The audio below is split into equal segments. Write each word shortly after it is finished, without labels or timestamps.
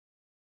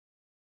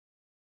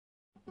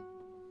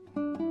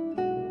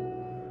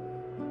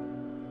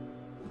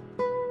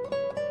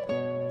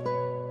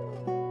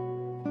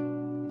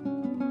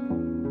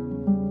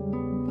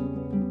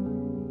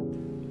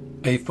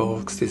Hey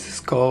folks, this is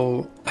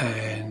Cole,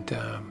 and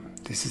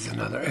this is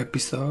another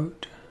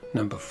episode,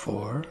 number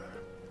 4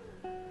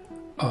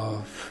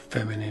 of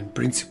Feminine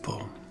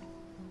Principle.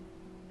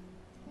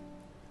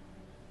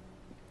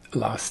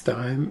 Last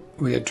time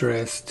we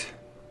addressed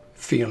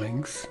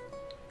feelings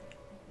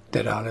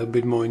that are a little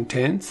bit more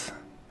intense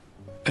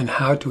and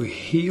how to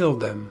heal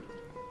them.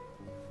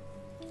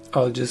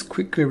 I'll just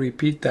quickly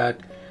repeat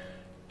that.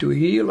 To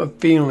heal a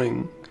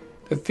feeling,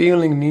 the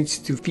feeling needs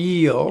to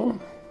feel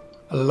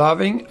a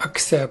loving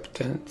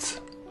acceptance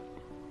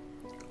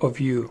of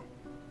you.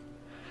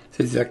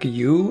 So it's like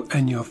you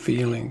and your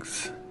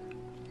feelings.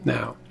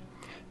 Now,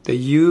 the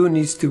you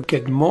needs to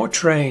get more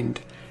trained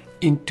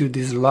into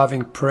this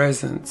loving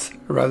presence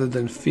rather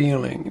than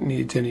feeling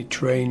needs any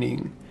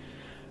training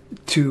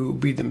to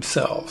be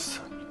themselves.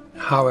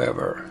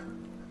 However,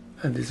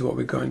 and this is what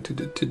we're going to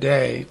do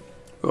today,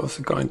 we're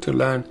also going to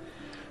learn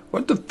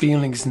what the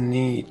feelings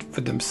need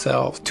for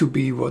themselves to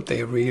be what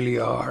they really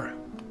are,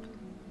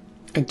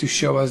 and to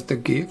show us the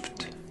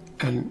gift,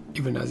 and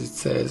even as it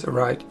says,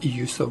 right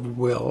use of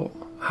will.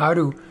 How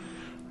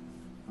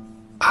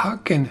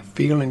can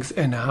feelings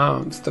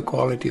enhance the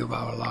quality of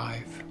our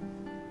life?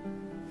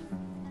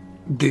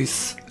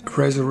 This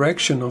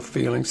resurrection of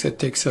feelings, it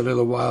takes a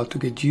little while to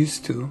get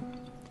used to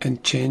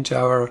and change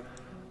our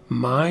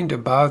mind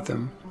about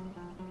them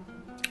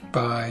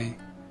by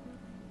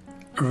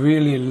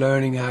really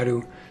learning how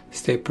to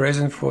stay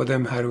present for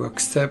them, how to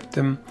accept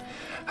them,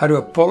 how to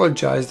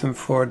apologize them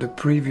for the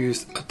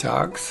previous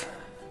attacks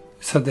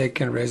so they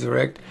can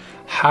resurrect,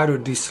 how to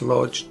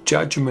dislodge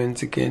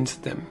judgments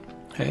against them.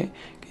 Okay?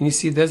 Can you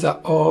see, those are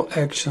all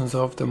actions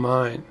of the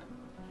mind.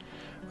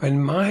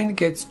 When mind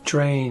gets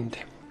trained,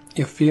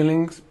 your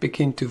feelings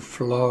begin to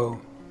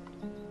flow.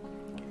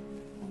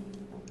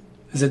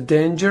 There's a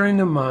danger in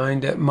the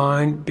mind that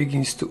mind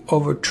begins to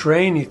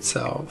overtrain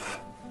itself.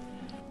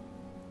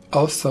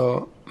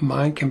 Also,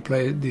 mind can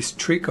play this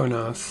trick on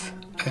us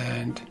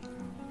and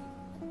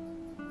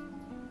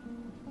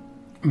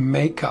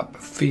make up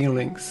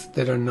feelings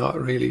that are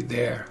not really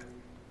there.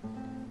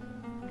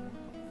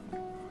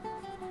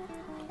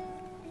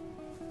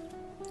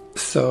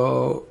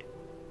 So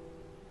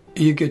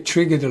you get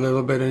triggered a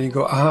little bit and you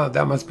go,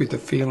 that must be the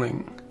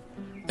feeling.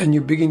 And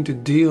you begin to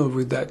deal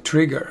with that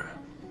trigger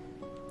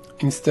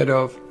instead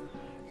of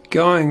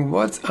going,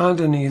 what's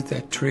underneath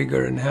that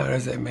trigger and how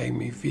does that make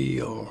me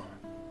feel?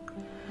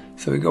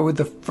 So we go with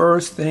the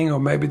first thing, or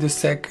maybe the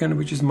second,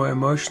 which is more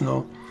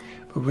emotional.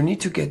 But we need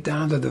to get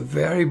down to the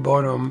very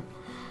bottom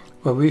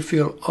where we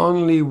feel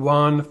only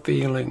one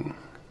feeling.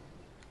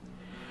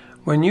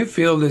 When you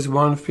feel this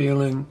one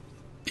feeling,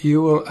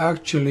 you will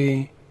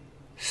actually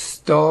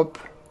stop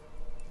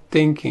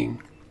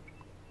thinking.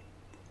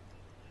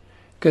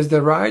 Because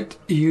the right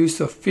use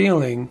of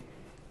feeling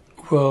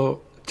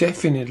will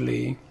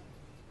definitely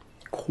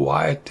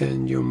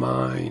quieten your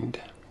mind.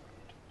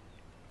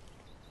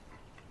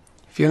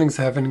 Feelings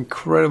have an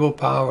incredible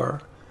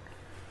power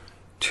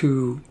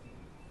to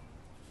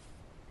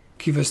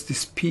give us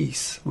this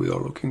peace we are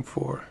looking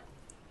for.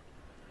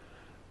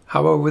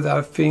 However,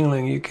 without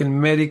feeling, you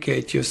can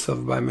medicate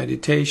yourself by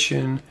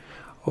meditation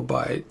or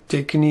by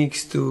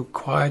techniques to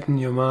quieten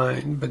your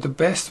mind. But the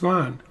best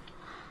one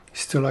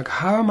is to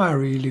how am I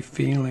really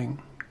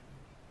feeling?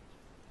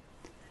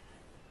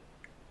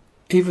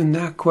 Even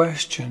that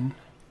question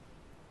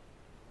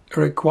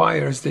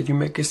requires that you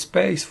make a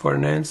space for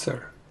an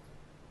answer.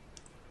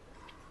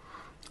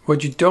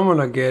 What you don't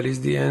want to get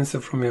is the answer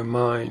from your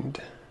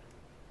mind.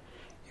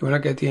 You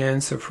want to get the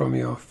answer from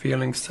your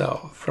feeling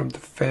self, from the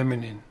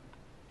feminine.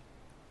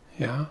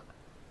 Yeah?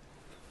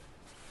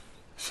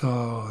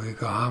 So you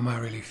go, how am I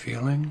really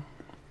feeling?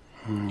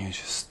 And you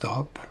just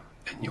stop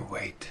and you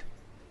wait.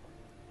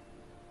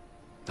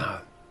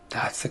 Now,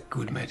 that's a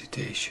good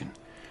meditation.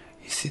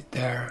 You sit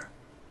there.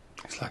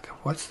 It's like,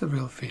 what's the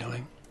real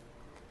feeling?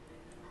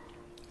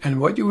 And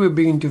what you will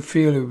begin to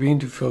feel, you begin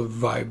to feel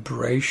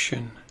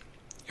vibration.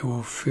 You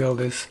will feel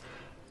this,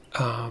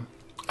 a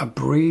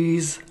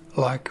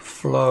breeze-like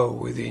flow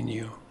within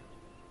you.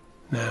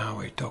 Now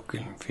we're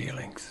talking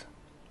feelings.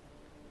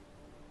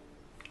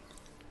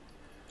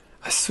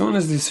 As soon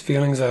as these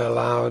feelings are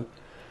allowed,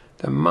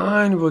 the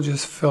mind will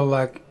just feel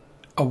like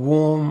a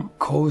warm,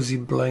 cozy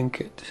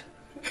blanket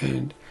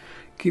and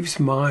gives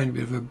mind a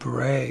bit of a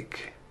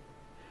break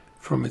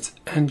from its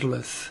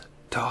endless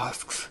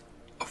tasks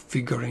of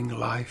figuring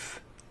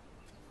life.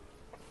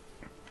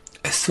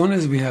 As soon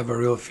as we have our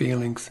real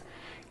feelings,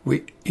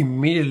 we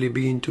immediately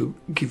begin to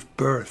give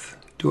birth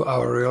to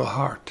our real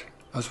heart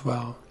as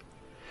well.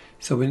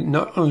 So we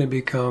not only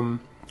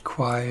become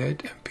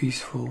quiet and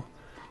peaceful,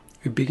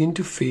 we begin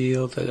to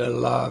feel that a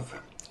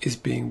love is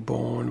being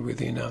born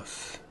within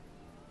us.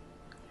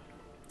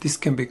 This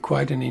can be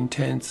quite an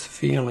intense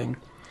feeling,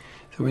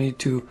 so we need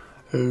to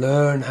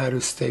learn how to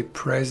stay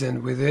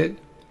present with it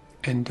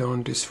and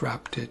don't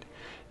disrupt it.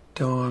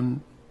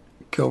 Don't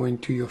go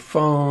into your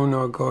phone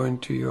or go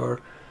into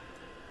your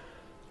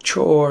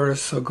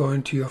chores or go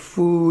into your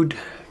food.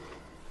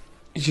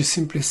 You just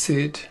simply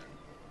sit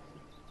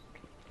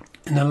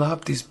and allow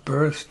this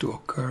birth to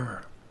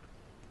occur.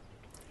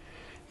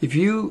 If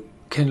you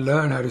can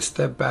learn how to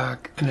step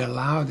back and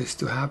allow this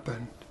to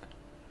happen,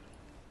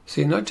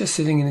 so you're not just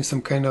sitting in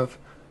some kind of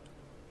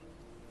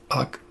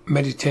like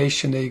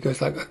meditation that you go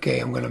like, okay,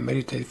 I'm going to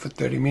meditate for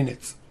 30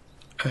 minutes,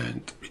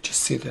 and you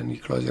just sit and you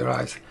close your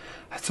eyes.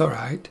 That's all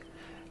right,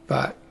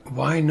 but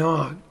why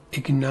not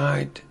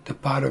ignite the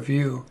part of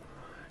you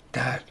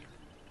that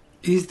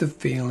is the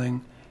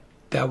feeling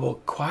that will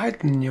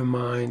quieten your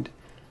mind,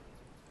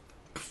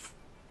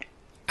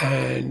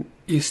 and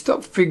you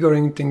stop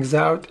figuring things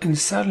out, and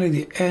suddenly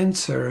the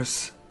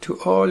answers to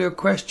all your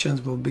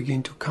questions will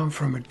begin to come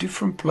from a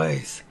different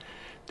place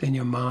than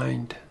your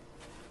mind.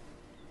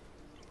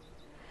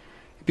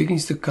 It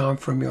begins to come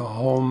from your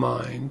whole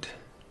mind,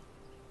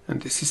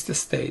 and this is the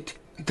state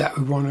that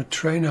we want to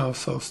train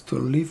ourselves to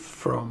live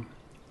from.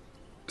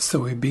 So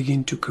we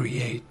begin to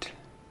create.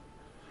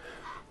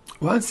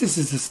 Once this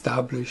is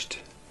established,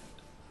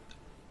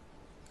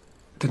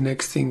 the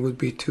next thing would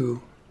be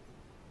to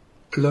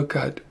look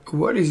at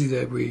what is it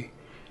that we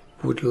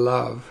would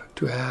love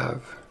to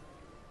have.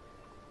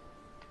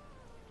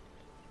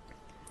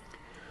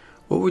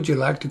 What would you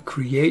like to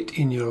create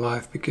in your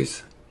life?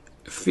 Because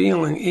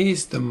feeling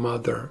is the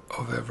mother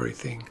of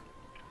everything.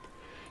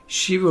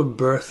 She will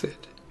birth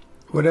it.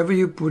 Whatever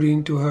you put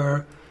into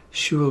her,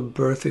 she will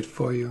birth it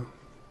for you.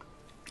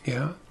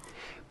 Yeah?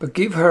 But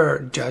give her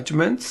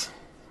judgments,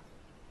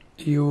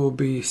 you will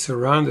be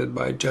surrounded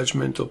by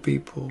judgmental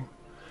people.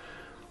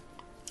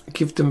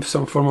 Give them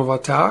some form of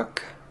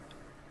attack,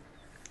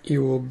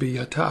 you will be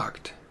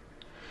attacked.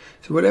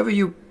 So whatever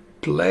you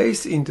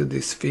place into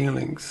these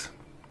feelings,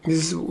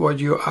 this is what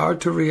your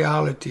outer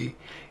reality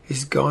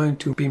is going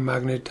to be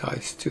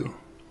magnetized to.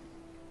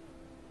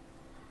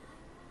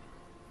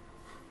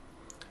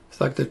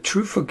 It's like the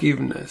true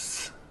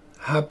forgiveness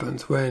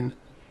happens when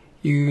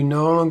you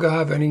no longer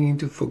have anything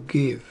to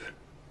forgive.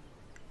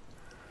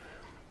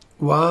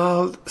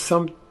 While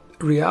some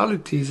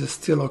realities are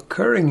still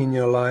occurring in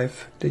your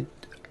life,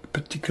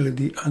 particularly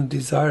the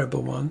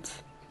undesirable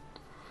ones,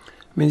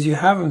 means you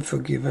haven't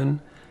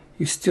forgiven,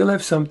 you still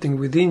have something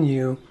within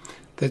you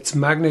that's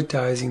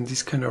magnetizing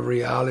this kind of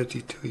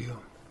reality to you.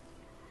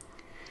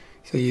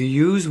 So you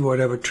use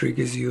whatever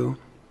triggers you.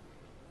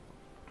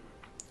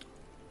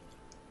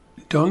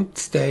 Don't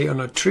stay on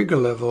a trigger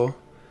level,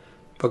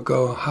 but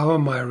go, how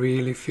am I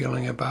really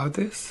feeling about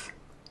this?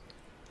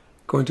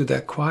 Go into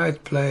that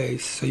quiet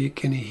place so you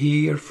can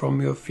hear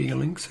from your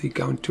feelings. So you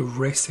go into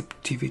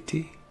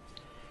receptivity.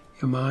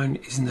 Your mind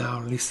is now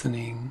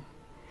listening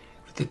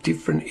with a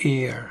different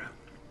ear.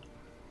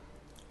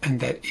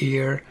 And that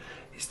ear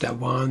is the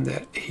one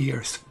that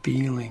hears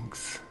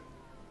feelings.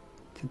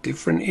 It's a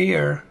different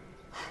ear.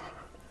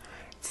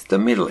 It's the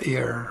middle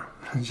ear.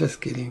 I'm just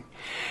kidding.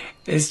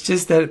 It's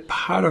just that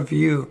part of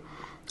you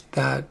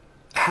that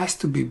has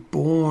to be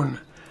born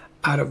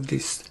out of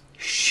this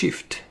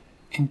shift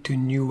into a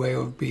new way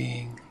of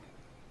being.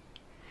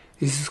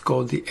 This is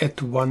called the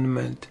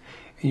at-one-ment,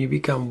 and you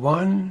become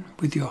one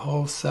with your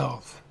whole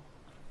self.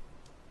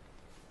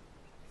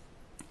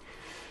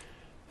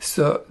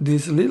 So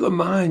this little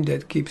mind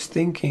that keeps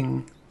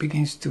thinking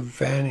begins to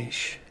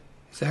vanish.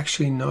 It's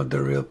actually not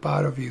the real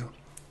part of you.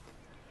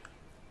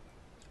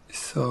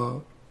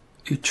 So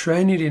you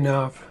train it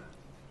enough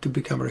to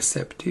become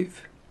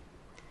receptive.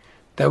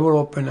 That will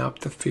open up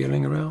the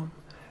feeling realm.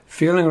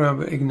 Feeling realm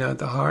will ignite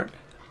the heart.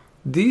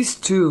 These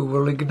two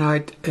will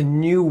ignite a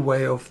new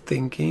way of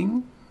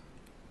thinking,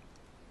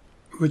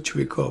 which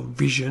we call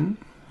vision.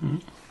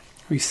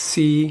 We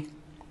see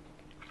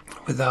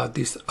without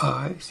these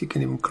eyes. You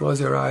can even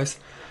close your eyes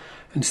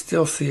and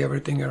still see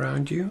everything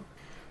around you.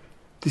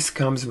 This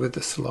comes with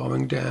the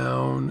slowing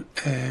down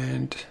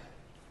and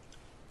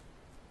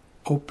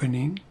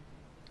opening.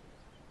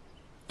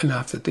 And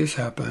after this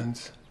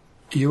happens,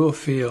 you will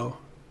feel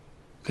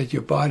that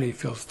your body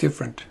feels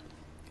different.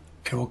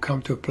 It will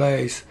come to a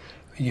place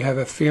when you have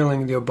a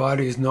feeling that your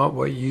body is not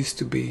what it used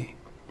to be.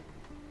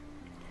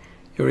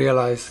 You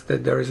realize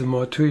that there is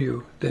more to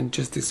you than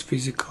just this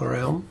physical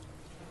realm.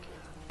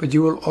 But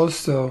you will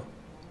also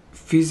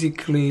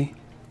physically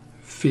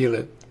feel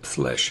it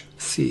 /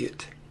 see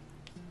it.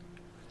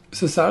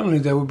 So suddenly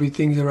there will be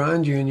things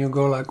around you and you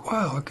go like,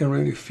 wow, I can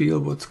really feel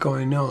what's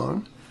going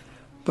on.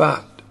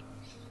 But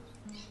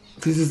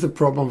this is the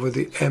problem with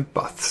the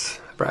empaths,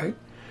 right?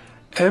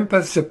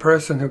 Empath is a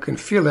person who can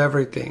feel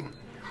everything,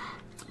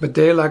 but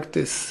they like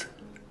this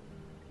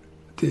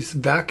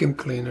vacuum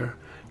cleaner.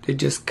 They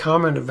just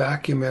come and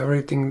vacuum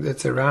everything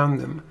that's around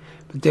them,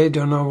 but they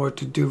don't know what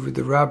to do with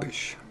the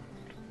rubbish.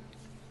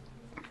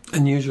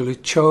 And usually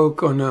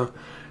choke on an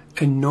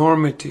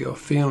enormity of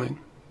feeling.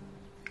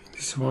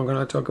 This is what I'm going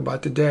to talk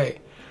about today.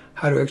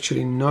 How to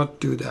actually not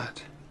do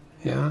that.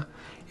 Yeah?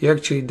 You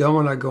actually don't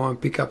want to go and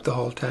pick up the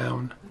whole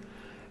town.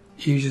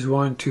 You just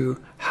want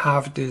to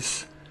have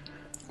this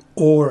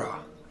aura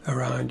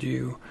around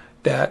you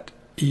that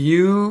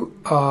you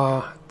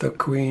are the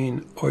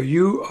queen or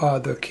you are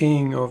the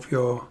king of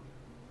your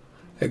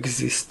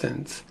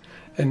existence,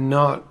 and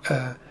not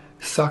a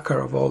sucker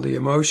of all the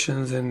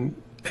emotions and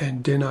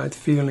denied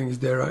feelings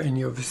that are in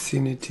your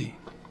vicinity.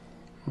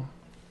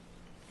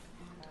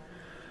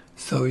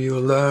 So you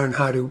learn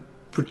how to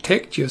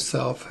protect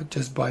yourself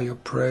just by your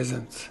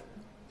presence.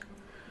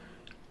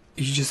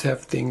 You just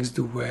have things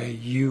the way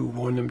you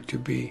want them to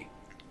be.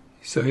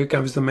 So here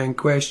comes the main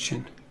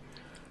question.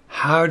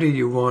 How do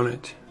you want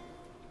it?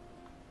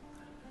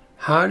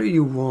 How do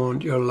you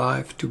want your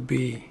life to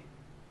be?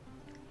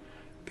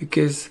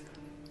 Because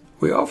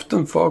we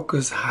often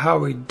focus how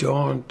we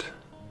don't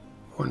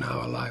want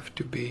our life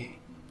to be.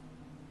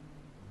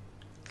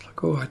 It's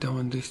like, oh, I don't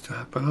want this to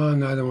happen. Oh,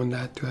 no, I don't want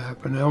that to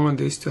happen. I don't want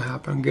this to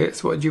happen.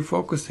 Guess what you're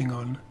focusing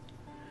on?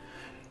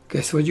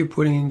 Guess what you're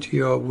putting into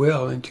your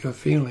will, into your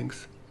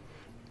feelings?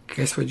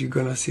 Guess what you're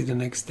going to see the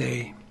next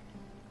day?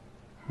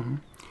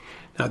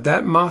 Now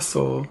that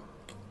muscle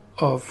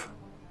of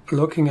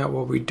looking at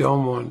what we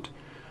don't want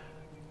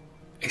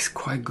is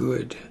quite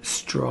good,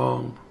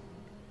 strong.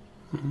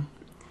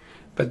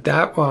 But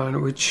that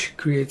one which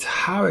creates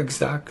how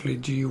exactly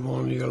do you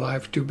want your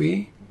life to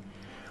be,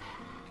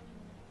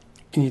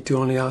 you need to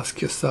only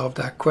ask yourself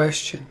that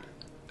question.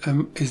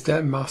 Is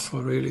that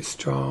muscle really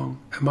strong?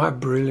 Am I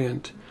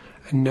brilliant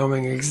at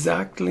knowing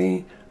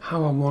exactly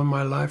how I want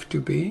my life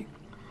to be?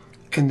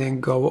 And then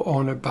go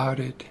on about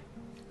it.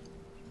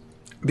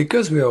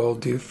 Because we are all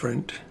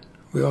different,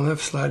 we all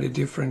have slightly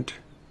different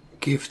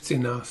gifts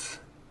in us.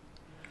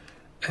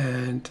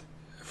 And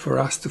for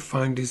us to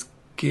find this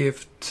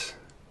gift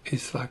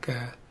is like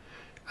a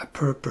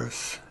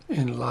purpose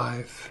in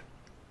life.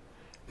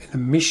 And the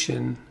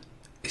mission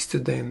is to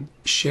then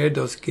share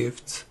those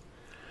gifts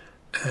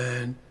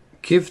and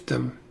give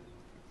them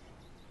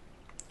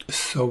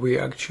so we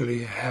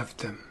actually have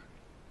them.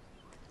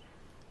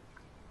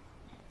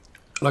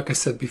 Like I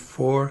said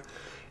before,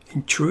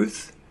 in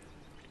truth,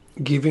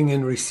 giving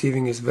and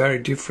receiving is very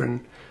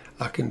different,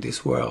 like in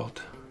this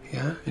world.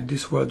 Yeah, in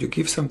this world you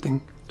give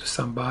something to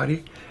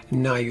somebody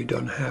and now you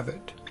don't have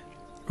it.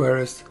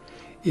 Whereas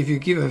if you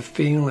give a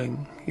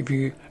feeling, if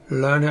you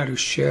learn how to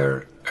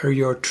share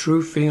your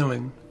true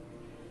feeling,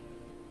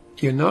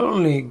 you not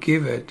only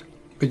give it,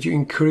 but you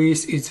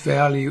increase its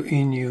value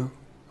in you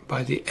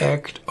by the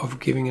act of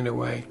giving it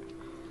away.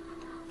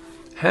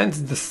 Hence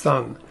the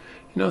sun.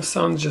 You know,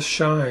 sun just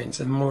shines,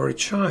 and more it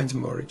shines,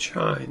 more it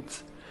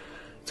shines.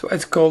 So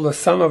it's called the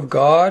Son of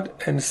God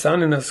and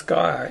sun in the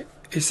sky.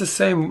 It's the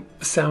same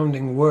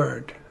sounding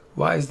word.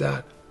 Why is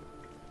that?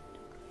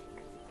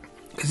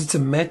 Because it's a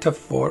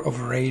metaphor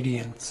of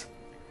radiance.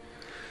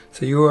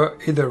 So you are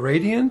either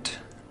radiant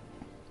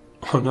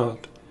or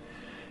not.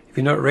 If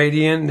you're not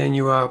radiant, then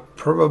you are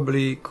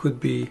probably could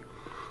be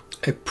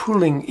a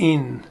pulling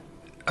in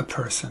a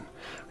person.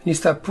 When you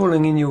start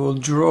pulling in, you will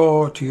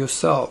draw to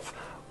yourself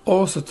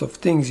all sorts of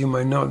things you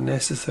might not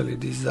necessarily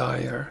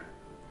desire.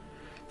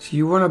 So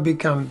you want to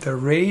become the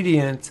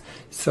radiance,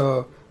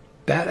 so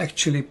that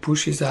actually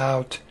pushes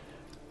out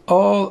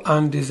all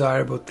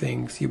undesirable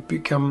things. You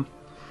become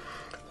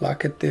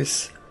like at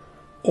this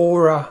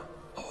aura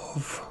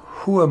of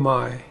who am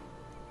I?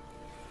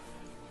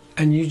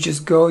 And you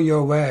just go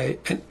your way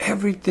and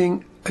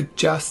everything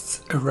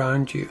adjusts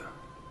around you.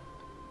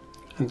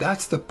 And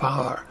that's the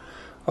power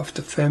of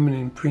the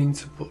feminine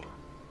principle.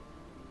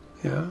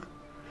 Yeah?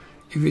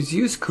 If it's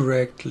used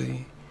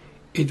correctly,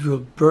 it will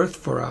birth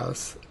for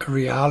us a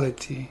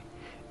reality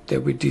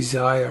that we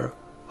desire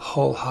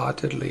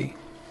wholeheartedly.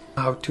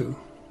 How to?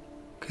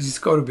 Because it's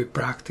got to be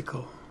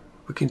practical.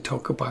 We can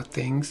talk about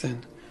things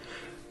and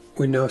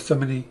we know so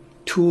many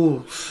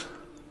tools,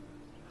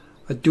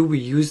 but do we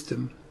use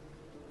them?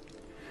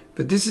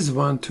 But this is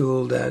one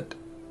tool that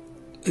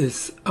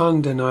is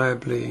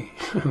undeniably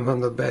one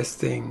of the best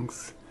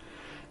things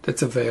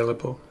that's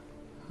available.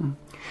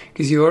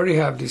 Because you already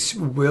have this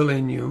will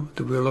in you,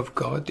 the will of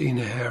God, the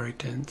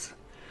inheritance.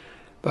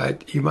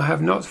 But you might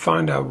have not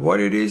found out what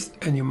it is,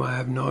 and you might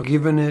have not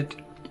given it,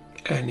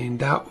 and in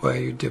that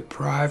way you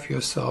deprive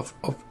yourself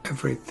of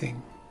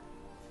everything.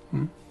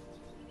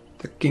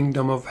 The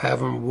kingdom of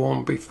heaven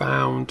won't be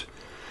found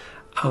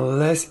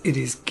unless it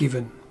is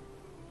given.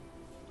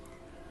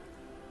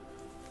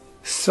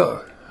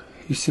 So,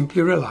 you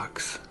simply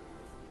relax.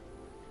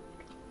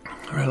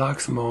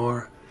 Relax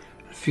more,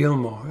 feel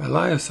more.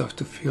 Allow yourself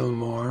to feel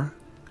more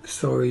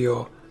so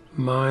your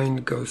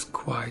mind goes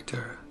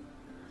quieter.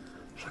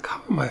 It's like,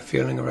 how am I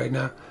feeling right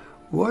now?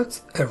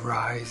 What's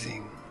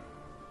arising?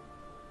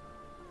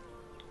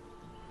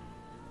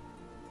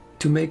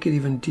 To make it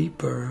even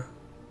deeper,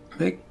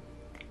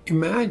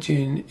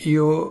 imagine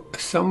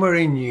somewhere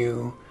in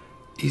you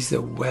is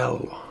a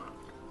well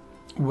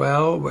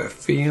where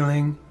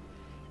feeling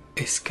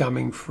is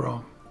coming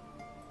from.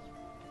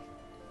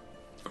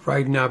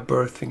 Right now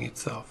birthing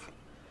itself.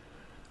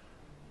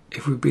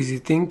 If we're busy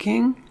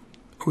thinking,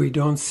 we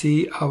don't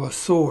see our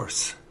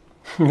source.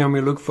 And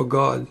we look for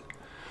God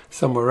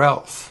somewhere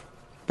else.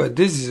 But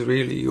this is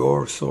really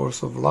your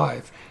source of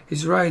life.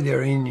 It's right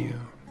there in you.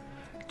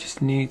 It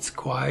just needs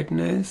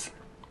quietness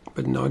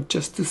but not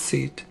just to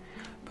sit,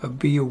 but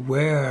be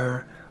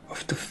aware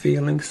of the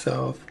feeling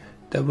self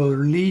that will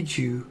lead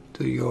you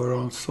to your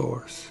own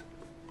source,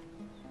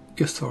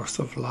 your source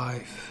of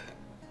life.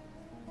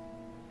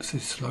 So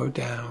slow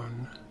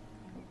down,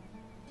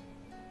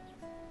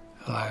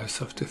 allow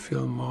yourself to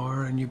feel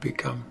more, and you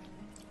become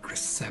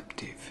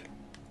receptive.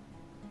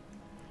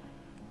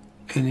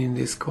 And in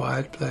this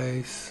quiet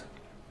place,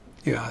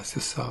 you ask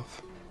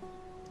yourself,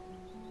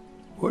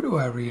 what do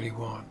I really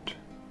want?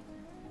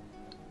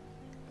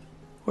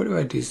 What do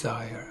I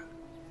desire?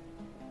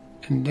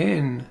 And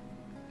then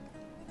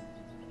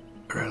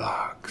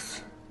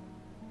relax.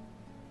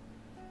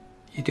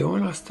 You don't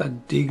want to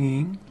start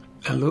digging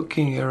and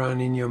looking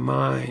around in your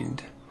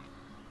mind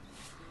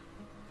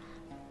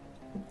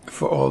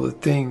for all the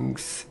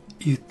things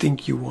you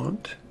think you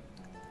want.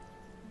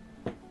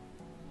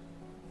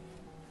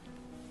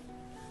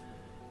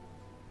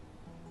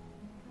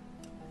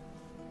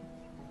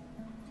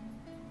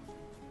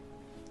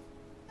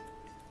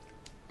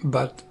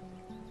 But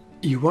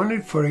you want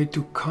it for it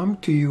to come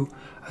to you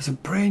as a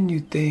brand new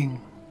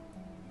thing.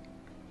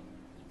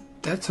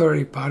 That's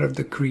already part of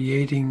the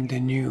creating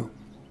the new.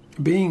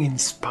 Being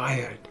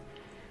inspired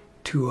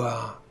to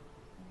a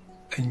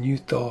new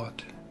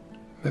thought.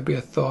 Maybe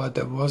a thought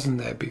that wasn't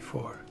there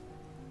before.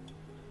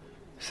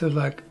 So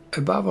like,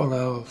 above all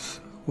else,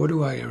 what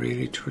do I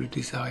really truly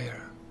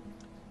desire?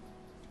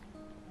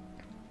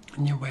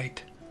 And you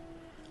wait.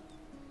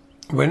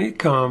 When it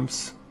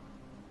comes,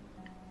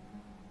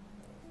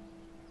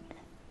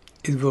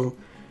 it will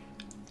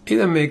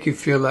either make you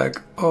feel like,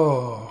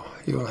 oh,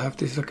 you will have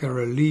this like a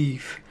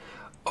relief,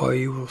 or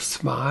you will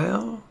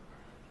smile.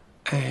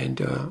 And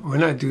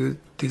when I do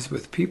this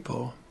with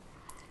people,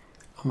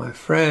 my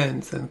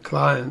friends and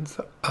clients,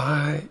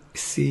 I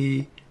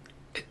see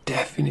a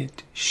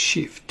definite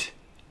shift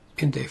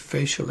in their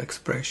facial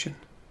expression.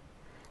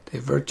 They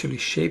virtually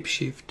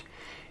shape-shift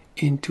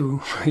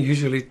into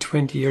usually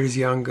 20 years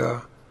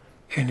younger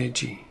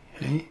energy.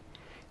 Eh?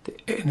 The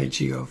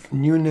energy of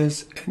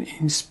newness and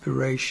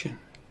inspiration.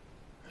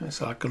 It's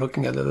like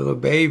looking at a little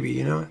baby,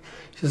 you know.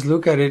 Just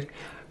look at it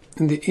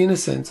in the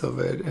innocence of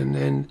it, and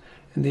then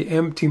in the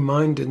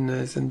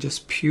empty-mindedness and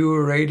just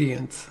pure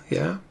radiance,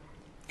 yeah?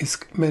 It's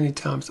many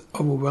times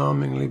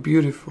overwhelmingly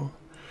beautiful.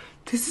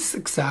 This is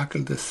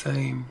exactly the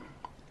same.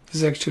 This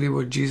is actually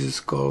what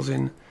Jesus calls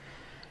in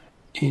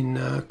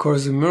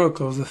Course in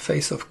Miracles the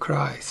face of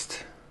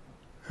Christ.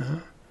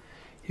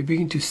 You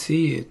begin to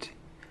see it.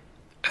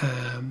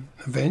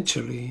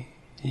 Eventually,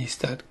 you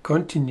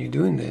continue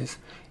doing this,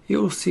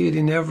 you will see it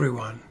in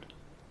everyone,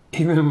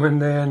 even when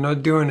they are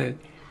not doing it,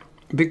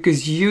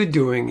 because you're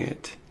doing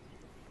it.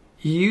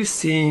 You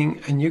seeing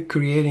and you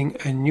creating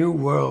a new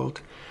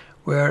world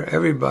where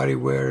everybody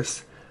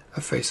wears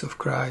a face of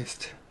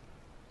Christ.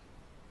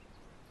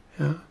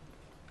 Yeah?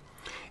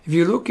 If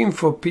you're looking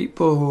for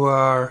people who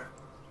are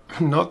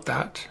not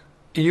that,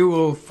 you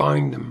will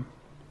find them.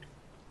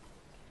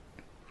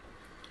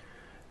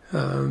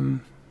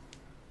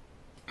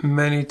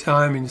 Many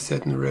times in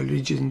certain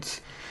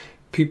religions,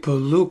 people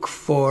look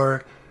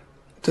for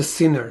the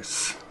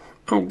sinners.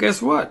 And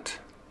guess what?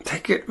 They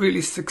get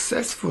really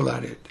successful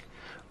at it.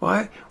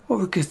 Why? Well,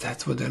 because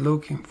that's what they're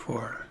looking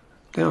for.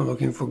 They're not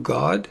looking for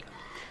God.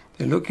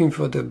 They're looking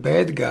for the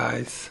bad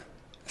guys.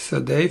 So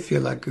they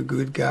feel like the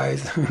good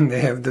guys and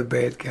they have the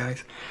bad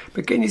guys.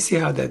 But can you see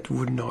how that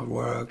would not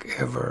work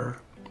ever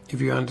if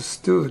you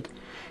understood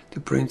the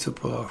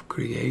principle of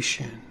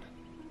creation?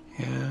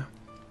 Yeah.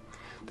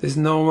 There's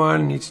no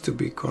one needs to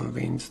be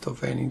convinced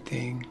of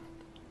anything.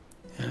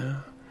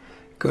 Yeah.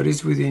 God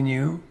is within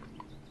you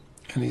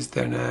and is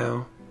there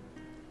now.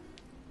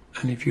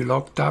 And if you're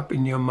locked up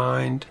in your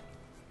mind,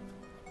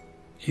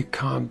 you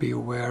can't be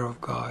aware of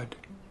God.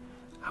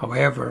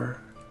 However,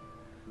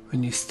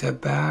 when you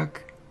step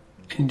back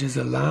and just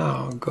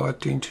allow God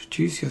to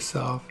introduce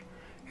yourself,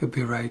 He'll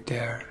be right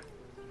there.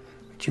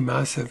 But you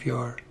must have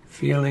your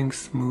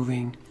feelings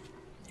moving,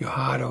 your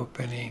heart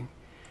opening,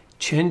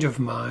 change of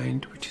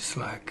mind, which is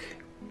like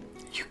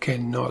you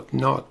cannot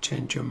not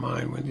change your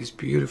mind when this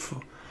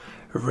beautiful,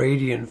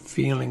 radiant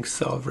feeling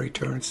self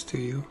returns to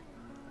you,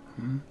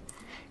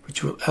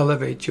 which will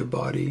elevate your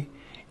body.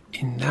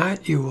 In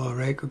that you will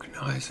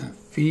recognize and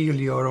feel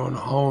your own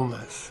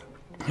wholeness,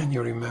 and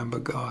you remember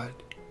God.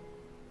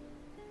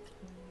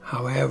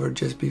 However,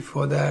 just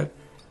before that,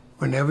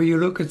 whenever you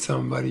look at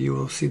somebody, you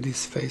will see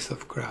this face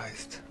of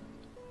Christ.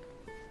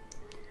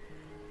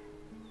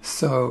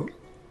 So,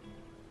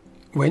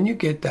 when you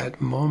get that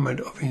moment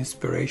of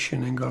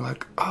inspiration and go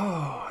like,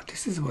 oh,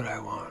 this is what I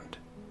want.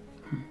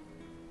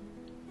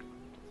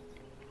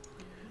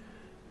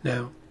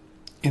 Now,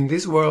 in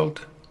this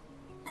world,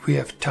 we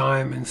have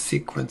time and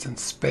sequence and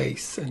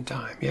space and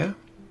time, yeah?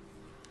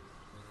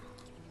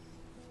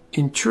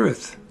 In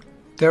truth,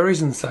 there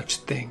isn't such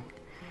thing.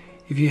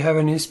 If you have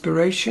an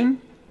inspiration,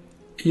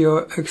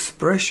 your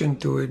expression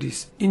to it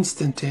is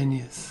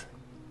instantaneous.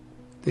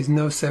 There's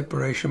no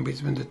separation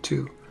between the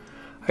two.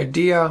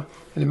 Idea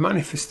and the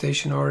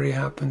manifestation already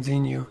happens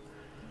in you.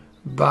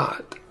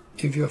 But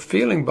if your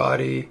feeling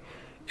body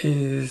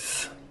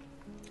is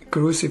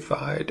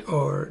crucified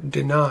or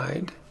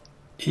denied,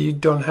 you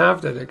don't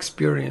have that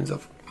experience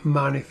of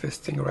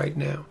manifesting right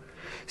now.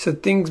 So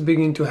things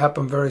begin to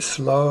happen very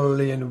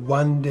slowly and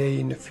one day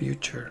in the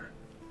future.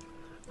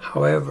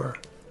 However,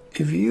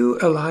 if you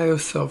allow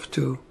yourself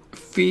to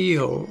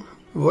feel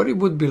what it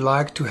would be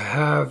like to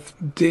have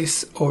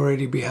this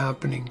already be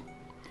happening,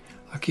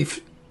 like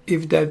if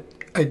that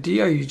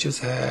idea you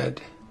just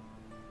had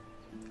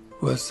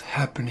was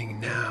happening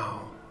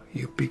now,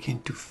 you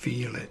begin to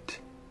feel it.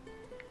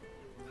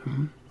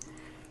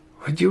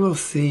 What you will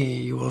see,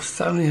 you will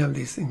suddenly have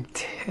this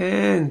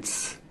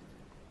intense,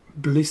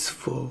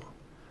 blissful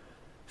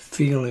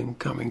feeling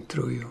coming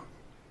through you.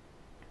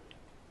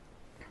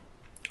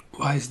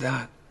 Why is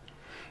that?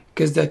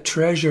 Because that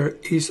treasure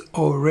is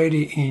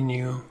already in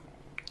you,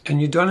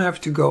 and you don't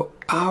have to go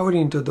out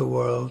into the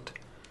world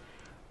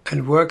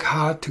and work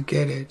hard to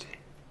get it.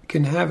 You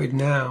can have it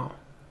now.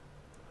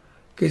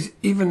 Because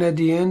even at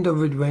the end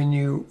of it, when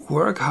you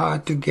work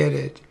hard to get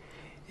it,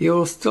 you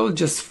will still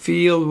just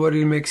feel what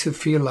it makes you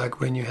feel like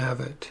when you have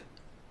it.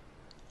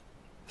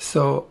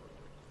 So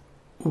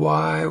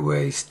why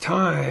waste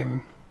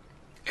time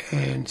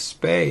and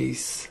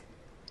space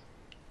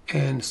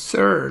and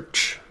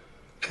search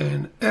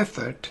and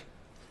effort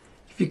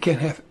if you can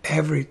have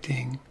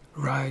everything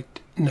right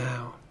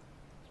now?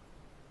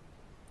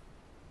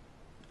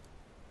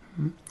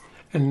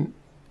 And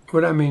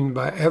what I mean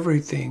by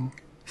everything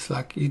is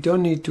like you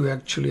don't need to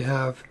actually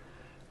have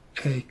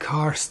a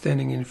car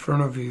standing in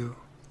front of you,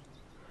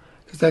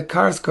 because that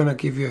car is going to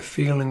give you a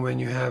feeling when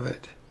you have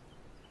it.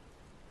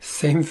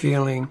 Same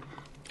feeling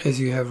as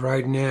you have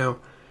right now.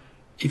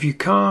 If you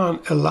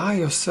can't allow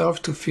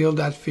yourself to feel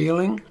that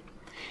feeling,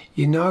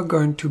 you're not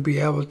going to be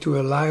able to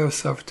allow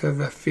yourself to have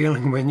a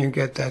feeling when you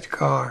get that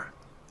car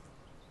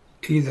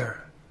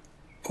either.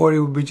 Or it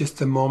will be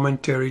just a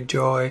momentary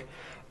joy,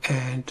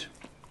 and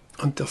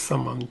until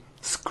someone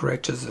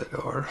scratches it,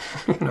 or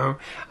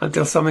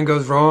until something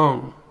goes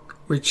wrong,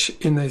 which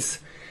in this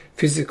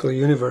physical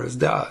universe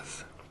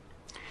does.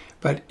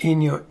 But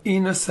in your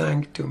inner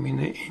sanctum,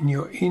 in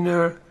your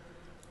inner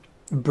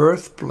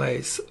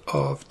birthplace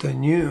of the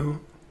new,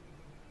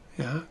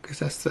 because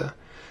that's the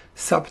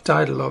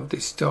subtitle of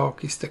this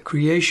talk, is the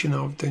creation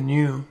of the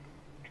new.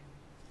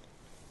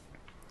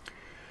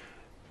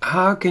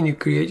 How can you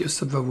create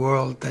yourself a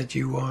world that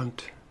you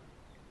want?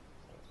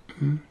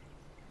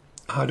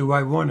 How do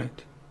I want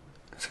it?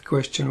 That's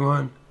question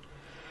one.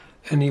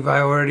 And if I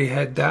already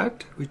had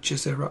that, which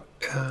just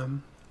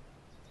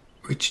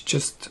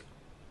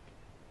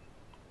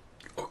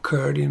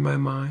occurred in my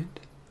mind,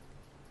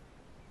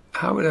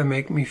 how would that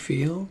make me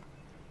feel?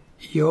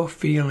 Your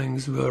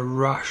feelings will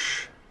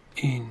rush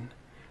in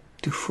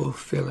to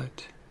fulfill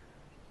it.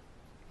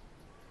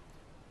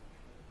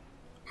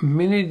 The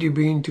minute you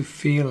begin to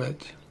feel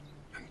it,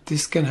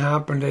 this can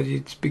happen that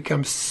it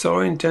becomes so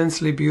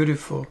intensely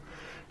beautiful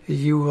that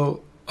you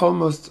will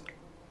almost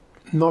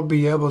not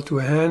be able to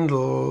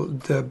handle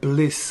the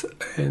bliss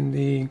and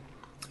the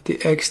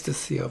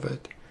ecstasy of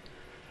it.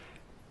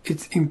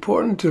 It's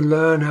important to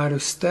learn how to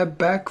step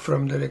back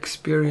from that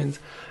experience.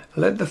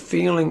 Let the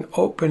feeling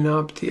open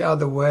up the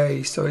other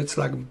way, so it's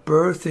like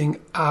birthing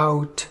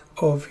out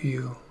of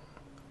you.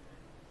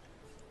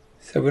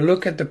 So we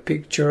look at the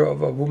picture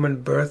of a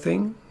woman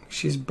birthing.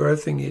 She's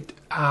birthing it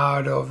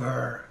out of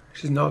her.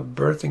 She's not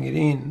birthing it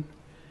in.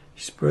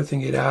 She's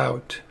birthing it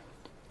out.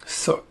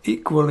 So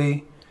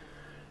equally,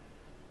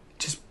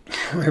 just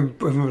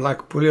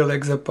like pull your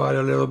legs apart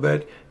a little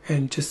bit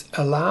and just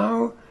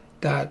allow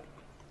that.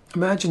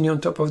 Imagine you're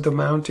on top of the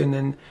mountain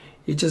and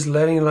you're just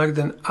letting like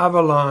an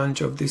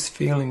avalanche of this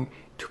feeling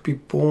to be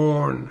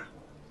born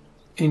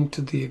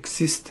into the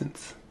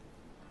existence.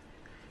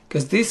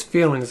 Because these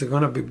feelings are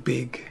going to be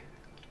big.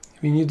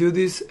 When you do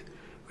this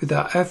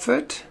without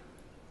effort,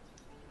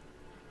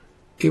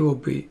 it will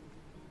be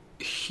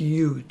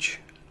huge.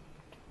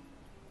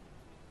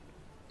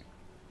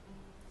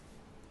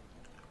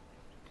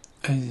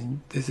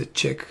 And there's a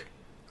Czech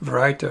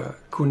writer,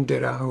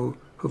 Kundera,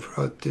 who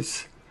wrote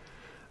this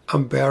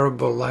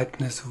unbearable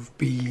lightness of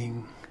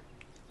being.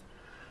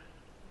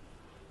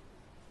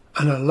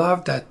 And I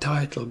love that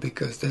title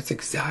because that's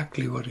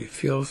exactly what it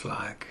feels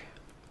like.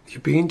 You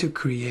begin to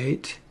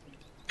create,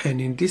 and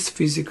in this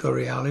physical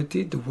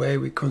reality, the way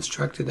we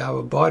constructed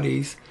our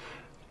bodies,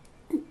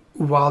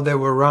 while they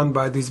were run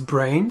by these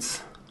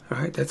brains,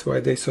 right? That's why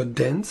they're so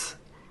dense.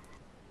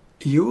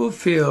 You will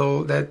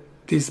feel that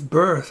this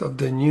birth of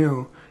the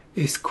new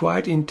is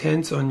quite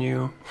intense on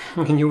you,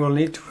 and you will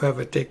need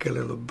to take a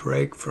little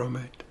break from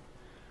it.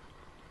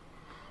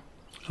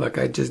 Like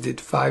I just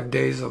did 5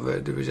 days of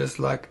it. It was just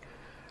like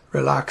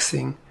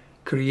relaxing,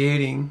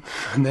 creating,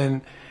 and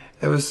then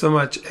there was so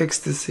much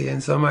ecstasy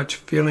and so much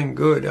feeling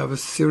good. I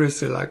was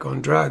seriously like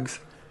on drugs.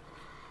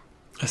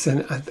 I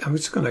said, I'm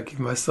just going to give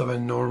myself a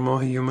normal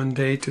human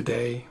day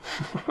today.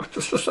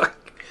 Just like,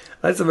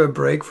 let's have a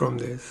break from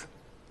this.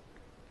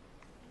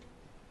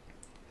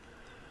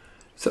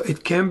 So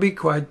it can be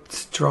quite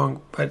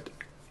strong, but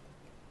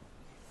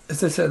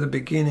as I said at the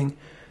beginning,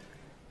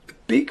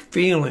 big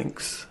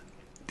feelings,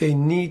 they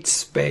need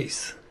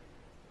space.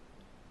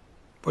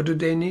 What do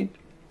they need?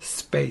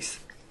 Space.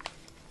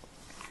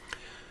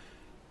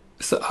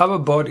 So our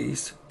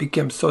bodies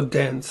become so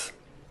dense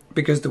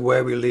because the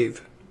way we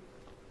live.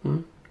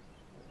 We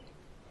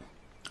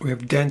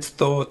have dense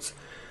thoughts,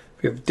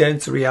 we have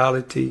dense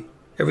reality,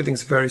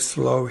 everything's very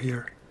slow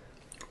here,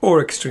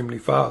 or extremely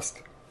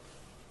fast.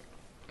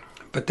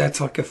 But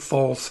that's like a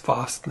false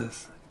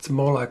fastness. It's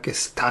more like a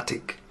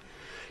static.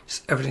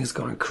 Just everything's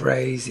going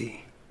crazy.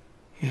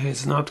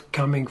 It's not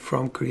coming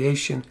from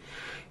creation,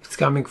 it's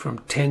coming from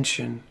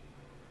tension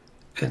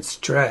and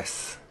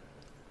stress.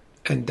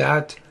 And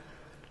that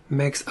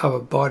makes our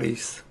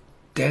bodies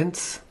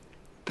dense.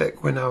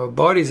 That when our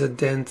bodies are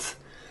dense,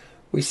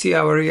 we see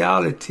our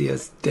reality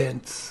as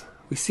dense.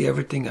 We see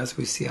everything as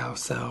we see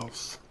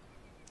ourselves.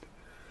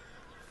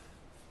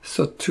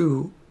 So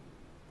to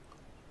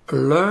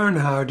learn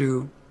how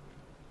to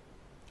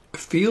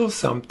feel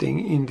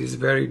something in this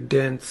very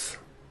dense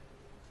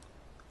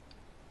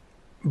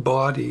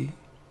body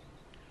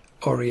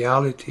or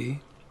reality,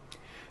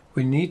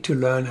 we need to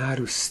learn how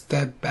to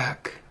step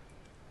back.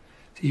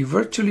 So you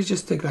virtually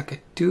just take like a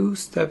 2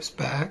 steps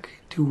back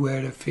to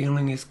where the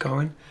feeling is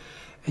going,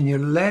 and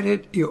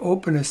you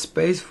open a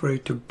space for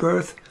it to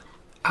birth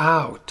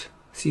out.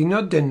 So you're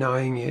not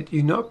denying it,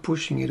 you're not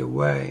pushing it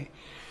away.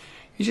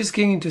 You're just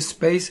getting into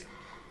space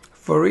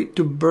for it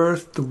to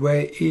birth the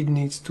way it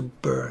needs to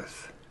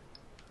birth.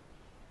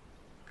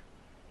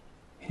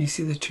 You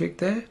see the trick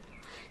there?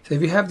 So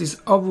if you have these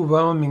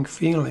overwhelming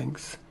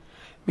feelings,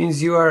 it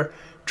means you are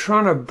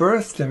trying to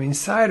birth them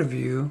inside of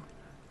you,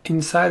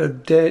 inside a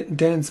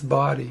dense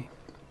body.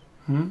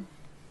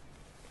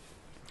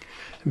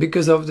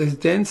 Because of this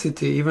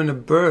density, even a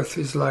birth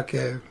is like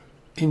a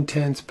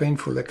intense,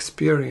 painful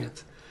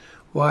experience.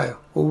 Why?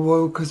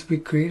 Well, because we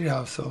created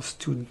ourselves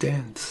too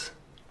dense.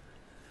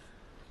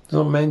 It's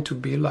not meant to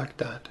be like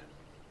that.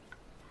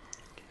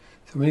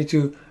 So we need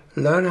to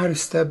learn how to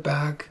step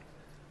back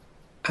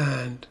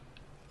and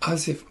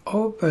as if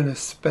open a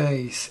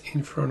space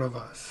in front of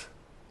us.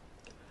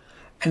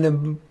 And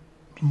the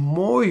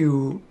more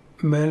you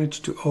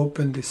manage to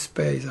open this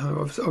space,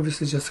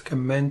 obviously just like a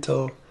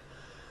mental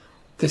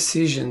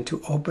decision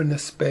to open a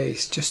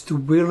space, just the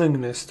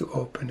willingness to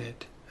open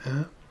it.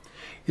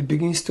 It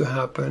begins to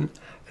happen,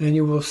 and then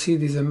you will see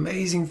these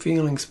amazing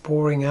feelings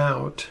pouring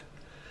out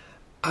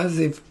as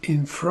if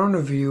in front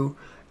of you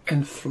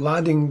and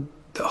flooding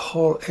the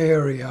whole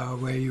area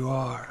where you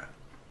are.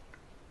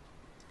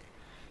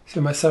 So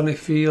you might suddenly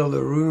feel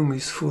the room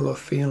is full of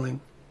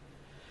feeling,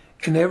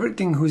 and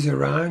everything who's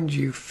around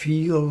you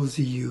feels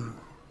you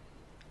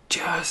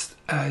just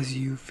as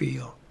you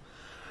feel,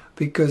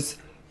 because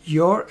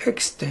your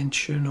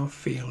extension of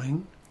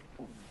feeling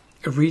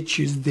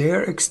reaches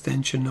their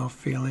extension of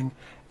feeling,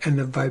 and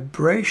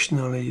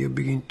vibrationally you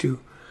begin to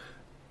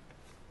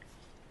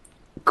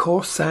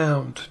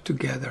co-sound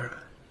together.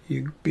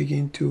 You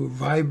begin to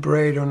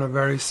vibrate on a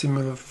very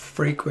similar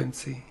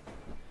frequency.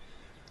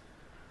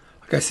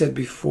 Like I said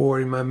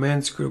before, in my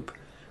men's group,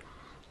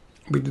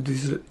 we do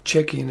this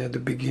check-in at the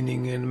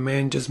beginning, and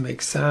men just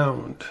make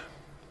sound.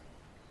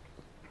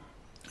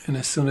 And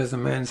as soon as the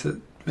man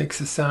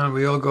makes a sound,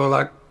 we all go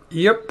like,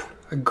 "Yep,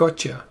 I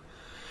gotcha.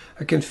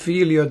 I can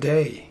feel your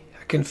day.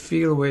 I can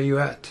feel where you're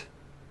at."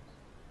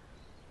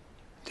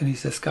 Then he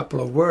says a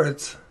couple of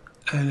words,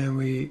 and then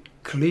we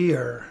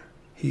clear.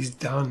 He's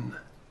done.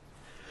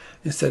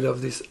 Instead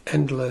of these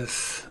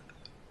endless,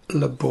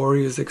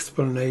 laborious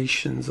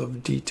explanations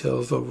of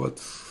details of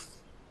what's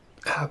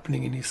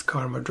happening in his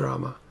karma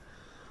drama.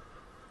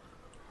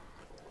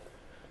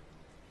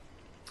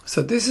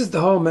 So this is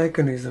the whole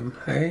mechanism,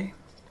 hey?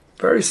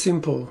 Very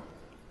simple.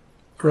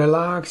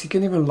 Relax. You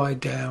can even lie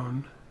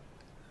down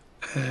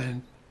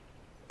and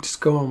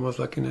just go almost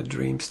like in a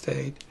dream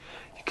state.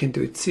 You can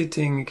do it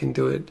sitting, you can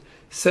do it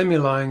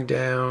semi-lying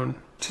down.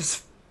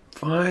 Just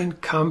find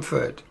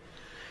comfort.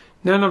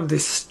 None of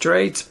this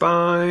straight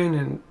spine,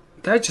 and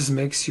that just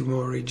makes you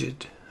more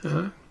rigid.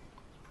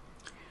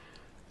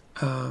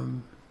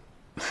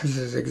 This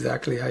is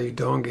exactly how you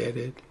don't get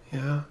it.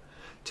 Yeah,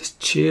 just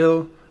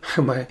chill.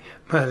 my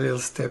little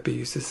steppy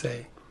used to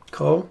say,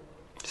 "Cole,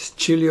 just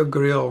chill your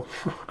grill."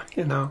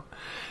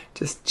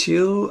 Just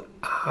chill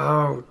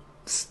out.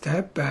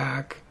 Step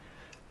back.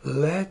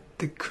 Let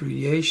the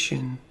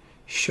creation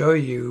show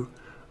you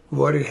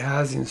what it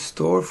has in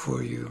store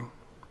for you.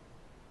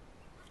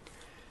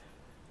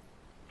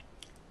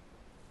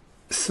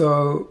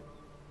 So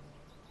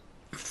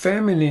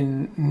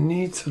feminine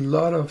needs a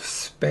lot of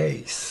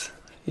space.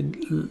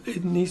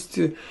 It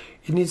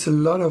needs a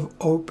lot of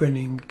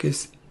opening,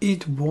 because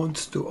it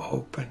wants to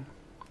open.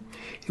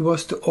 It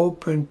wants to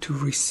open to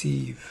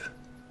receive.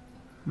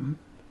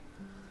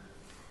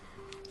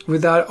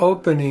 Without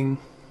opening,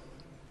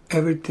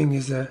 everything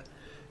is a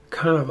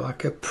kind of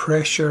like a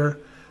pressure,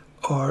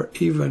 or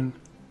even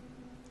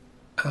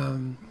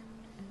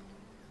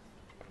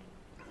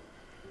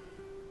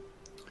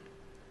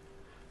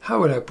how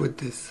would I put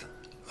this?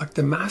 Like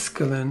the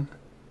masculine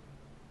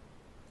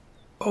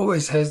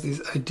always has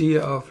this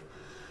idea of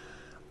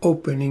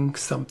opening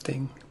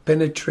something,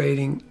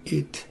 penetrating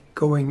it,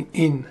 going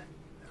in,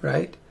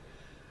 right?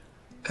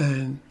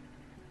 And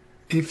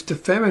if the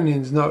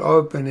feminine is not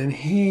open and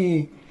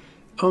he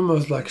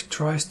almost like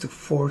tries to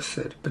force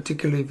it,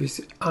 particularly if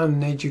he's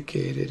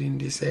uneducated in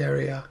this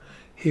area,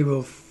 he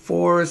will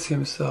force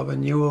himself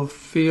and you will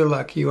feel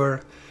like you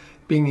are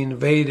being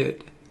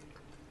invaded.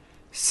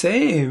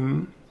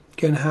 Same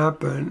can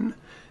happen.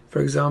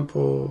 For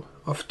example,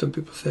 often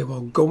people say,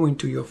 well, go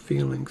into your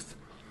feelings.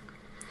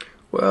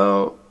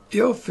 Well,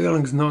 your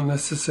feelings not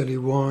necessarily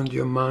want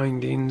your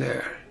mind in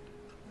there.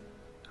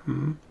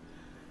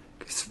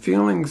 Because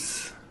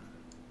feelings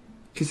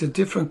is a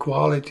different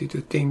quality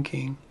to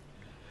thinking.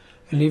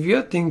 And if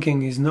your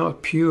thinking is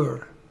not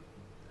pure,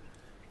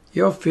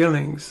 your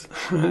feelings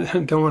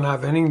don't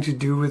have anything to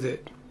do with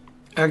it.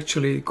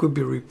 Actually, it could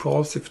be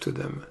repulsive to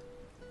them,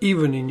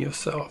 even in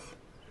yourself.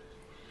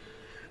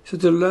 So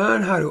to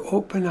learn how to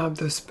open up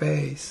the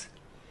space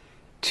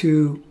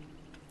to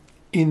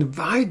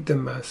invite the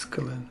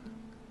masculine,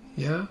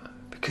 yeah,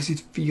 because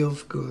it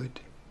feels good,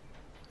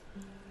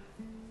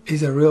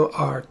 is a real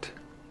art.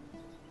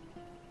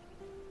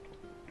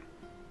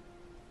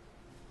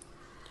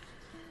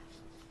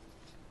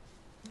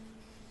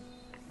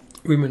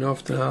 Women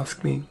often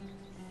ask me,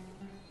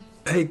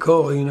 hey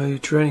Cole, you're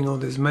training all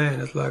these men.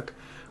 It's like,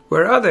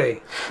 where are they?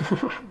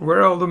 Where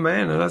are all the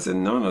men? And I said,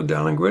 no,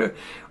 darling, where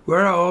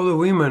are all the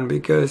women?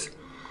 Because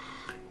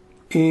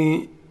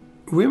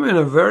women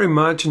are very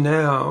much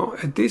now,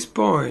 at this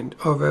point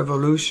of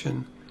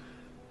evolution,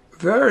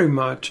 very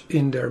much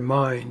in their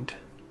mind.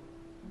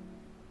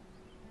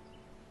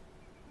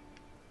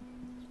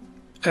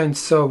 And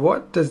so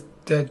what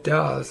that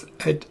does,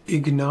 it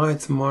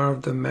ignites more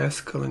of the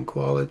masculine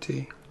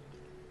quality.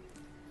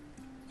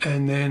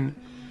 And then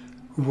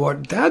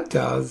what that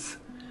does,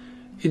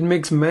 it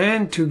makes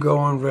men to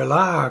go and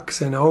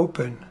relax and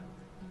open.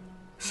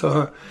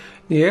 So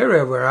the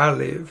area where I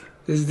live,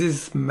 there's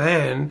this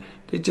man,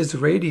 they're just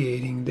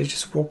radiating, they're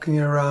just walking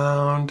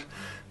around,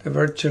 they're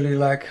virtually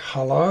like,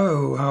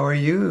 hello, how are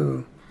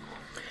you?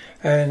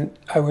 And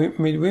I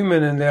meet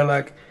women and they're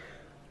like,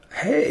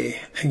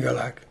 hey, and you're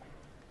like,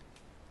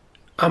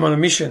 I'm on a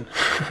mission.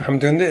 I'm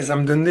doing this,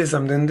 I'm doing this,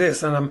 I'm doing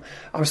this, and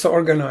I'm so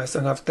organized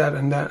and I've that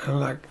and that. And I'm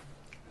like,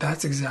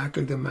 that's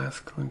exactly the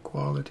masculine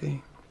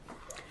quality.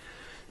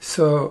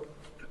 So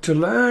to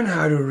learn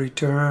how to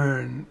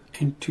return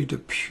into the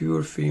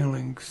pure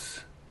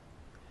feelings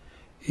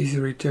is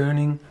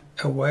returning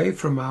away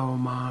from our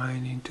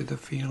mind into the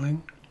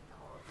feeling.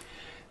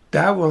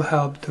 That will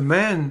help the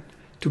man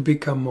to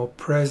become more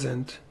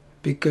present,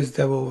 because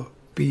there will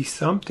be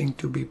something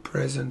to be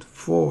present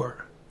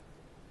for.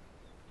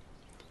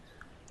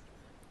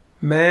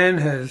 Man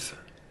has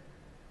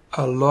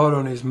a lot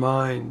on his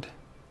mind.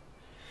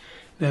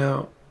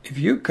 Now, if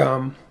you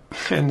come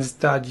and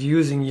start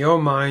using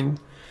your mind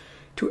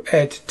to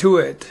add to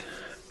it,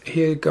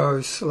 here it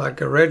goes, like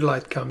a red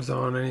light comes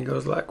on and he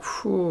goes like,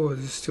 whew,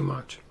 this is too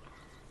much.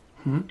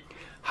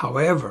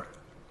 However,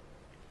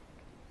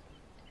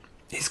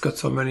 he's got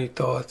so many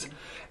thoughts,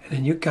 and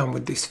then you come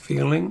with this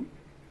feeling,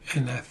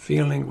 and that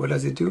feeling, what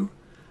does it do?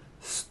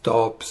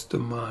 Stops the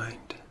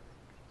mind.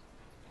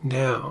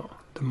 Now,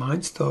 the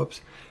mind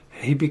stops,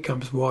 and he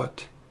becomes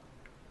what?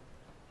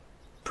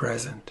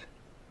 Present.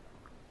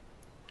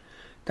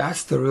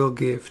 That's the real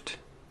gift.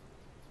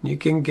 You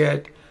can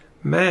get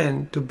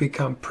man to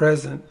become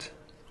present,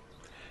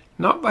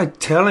 not by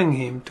telling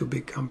him to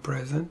become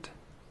present,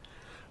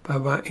 but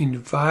by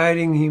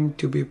inviting him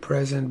to be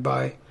present,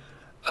 by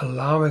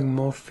allowing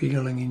more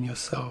feeling in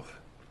yourself.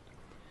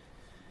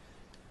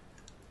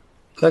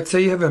 Let's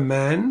say you have a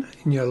man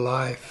in your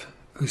life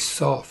who's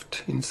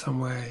soft in some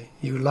way.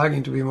 You would like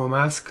him to be more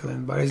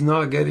masculine, but he's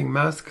not getting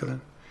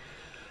masculine.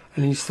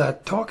 And you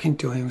start talking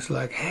to him, it's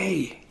like,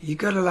 hey, you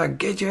gotta like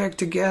get your act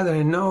together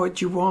and know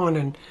what you want.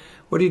 And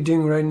what are you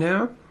doing right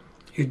now?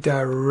 You're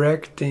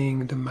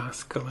directing the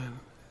masculine.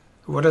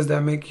 What does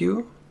that make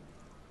you?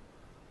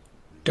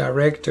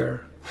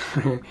 Director.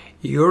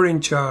 You're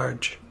in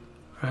charge,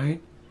 right?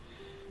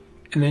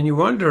 And then you're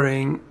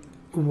wondering,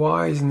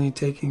 why isn't he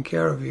taking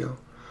care of you?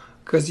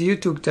 Because you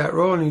took that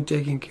role and you're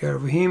taking care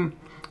of him.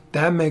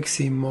 That makes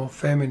him more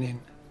feminine.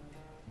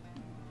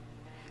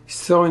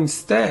 So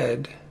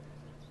instead,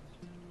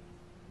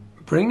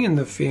 bring in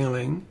the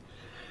feeling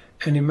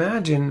and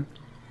imagine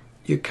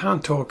you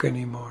can't talk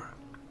anymore.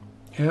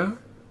 Yeah?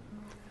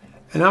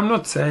 And I'm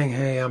not saying,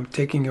 hey, I'm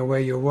taking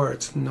away your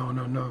words. No.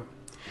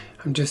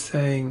 I'm just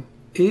saying,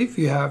 if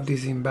you have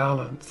this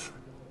imbalance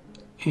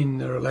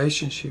in a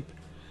relationship,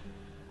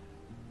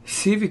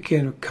 see if you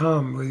can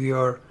come with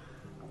your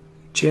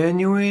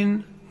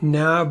genuine,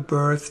 now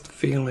birthed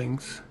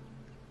feelings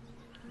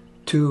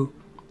to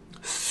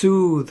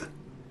soothe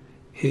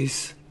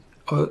his,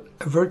 or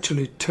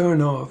virtually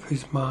turn off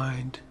his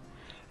mind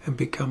and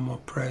become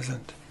more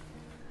present.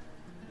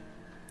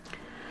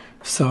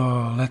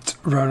 So let's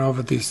run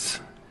over these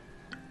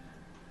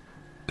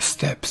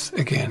steps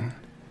again.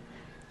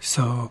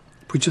 So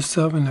put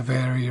yourself in a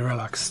very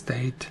relaxed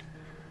state.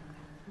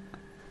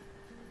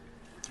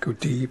 Go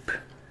deep.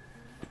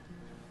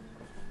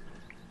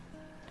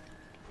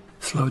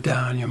 slow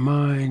down your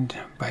mind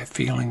by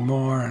feeling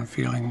more and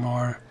feeling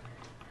more.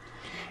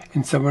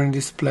 And somewhere in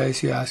this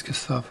place you ask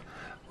yourself,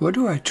 what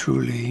do I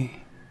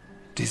truly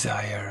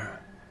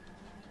desire?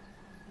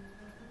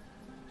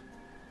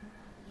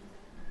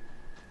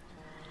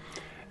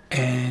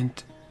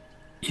 And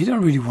you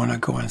don't really want to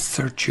go and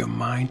search your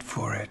mind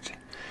for it.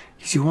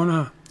 Because you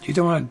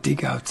don't want to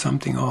dig out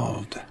something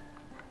old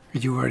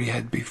that you already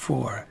had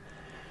before.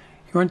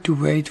 You want to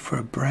wait for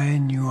a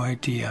brand new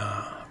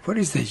idea. What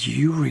is that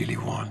you really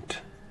want?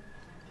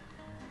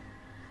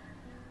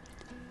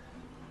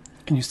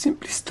 And you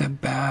simply step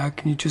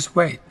back and you just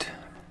wait.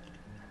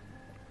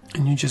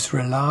 And you just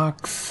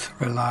relax,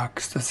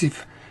 as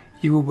if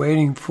you were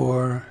waiting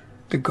for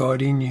the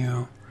God in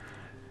you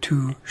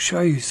to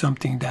show you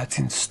something that's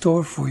in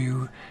store for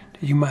you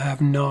that you might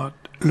have not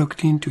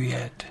looked into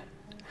yet.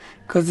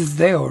 Because it's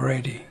there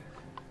already.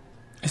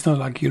 It's not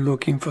like you're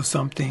looking for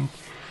something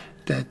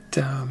that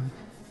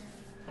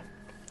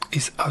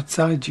is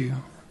outside you.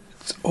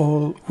 It's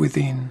all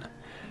within.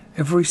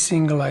 Every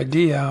single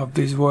idea of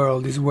this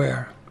world is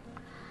where?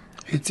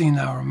 It's in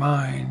our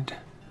mind,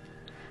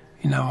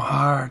 in our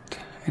heart,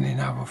 and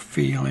in our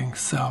feeling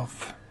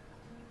self.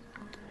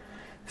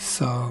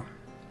 So,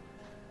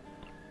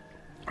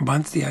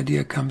 once the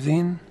idea comes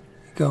in,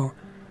 you go,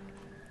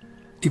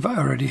 if I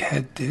already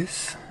had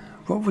this,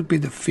 what would be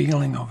the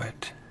feeling of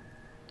it?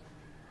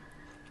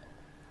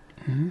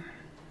 And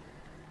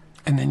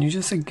then you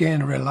just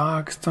again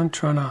relax, don't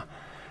try to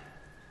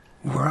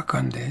work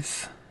on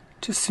this.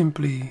 Just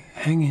simply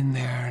hang in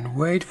there and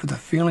wait for the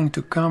feeling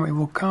to come. It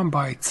will come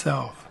by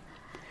itself.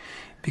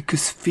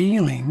 Because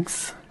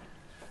feelings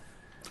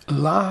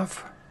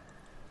love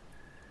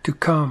to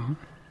come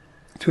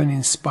to an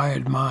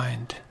inspired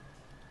mind.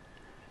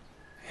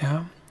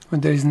 Yeah?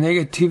 When there is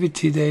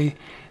negativity,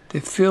 they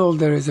feel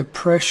there is a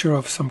pressure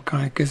of some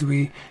kind because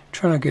we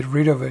trying to get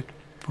rid of it.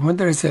 But when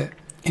there is an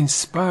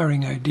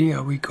inspiring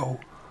idea, we go,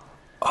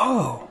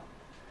 oh.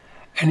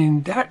 And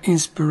in that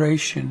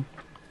inspiration,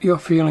 your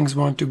feelings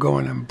want to go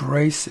and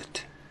embrace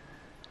it,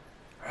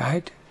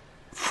 right?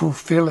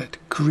 Fulfill it,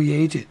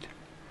 create it.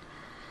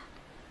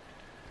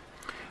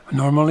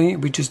 Normally,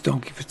 we just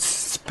don't give it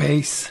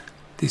space,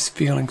 these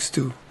feelings,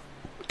 to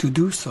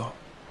do so.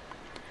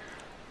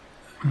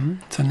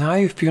 So now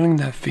you're feeling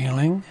that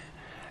feeling,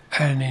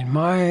 and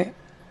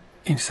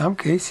in some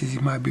cases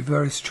it might be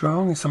very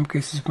strong, in some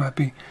cases it might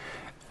be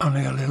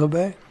only a little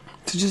bit.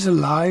 So just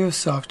allow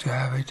yourself to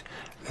have it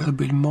a little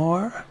bit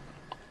more,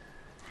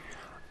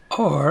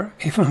 or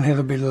even a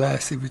little bit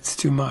less if it's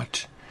too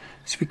much.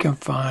 So we can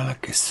find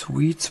like a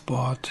sweet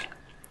spot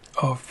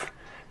of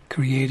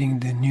creating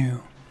the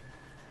new.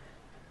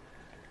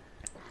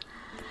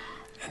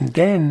 And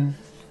then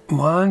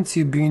once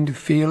you begin to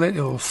feel it,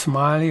 it will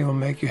smile, it will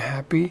make you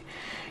happy,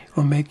 it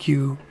will make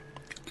you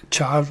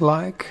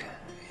childlike.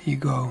 You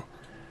go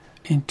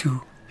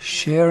into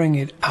sharing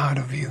it out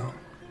of you.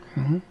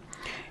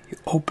 You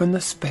open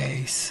the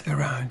space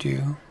around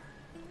you.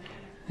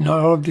 Not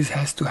all of this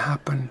has to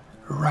happen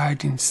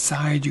right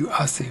inside you,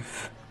 as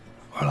if,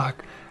 or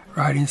like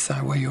right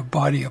inside where your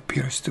body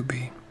appears to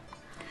be.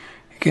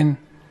 You can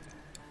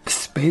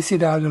space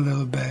it out a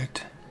little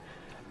bit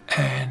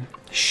and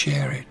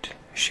share it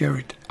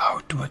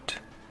outward.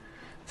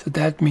 So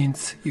that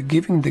means you're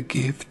giving the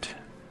gift,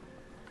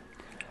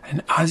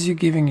 and as you're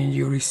giving it,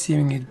 you're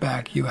receiving it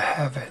back. You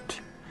have it.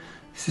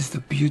 This is the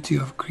beauty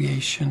of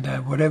creation,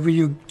 that whatever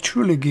you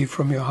truly give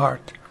from your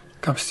heart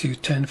comes to you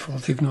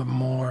tenfold, if not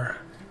more,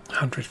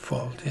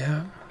 100-fold,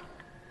 yeah?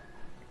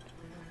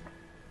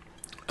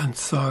 And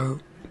so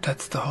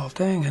that's the whole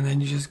thing. And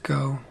then you just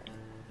go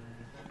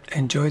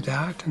enjoy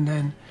that, and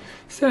then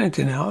is there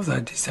anything else I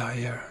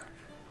desire?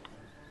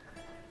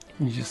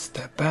 You just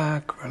step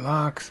back,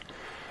 relax,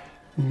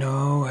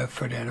 no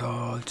effort at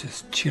all,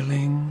 just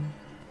chilling,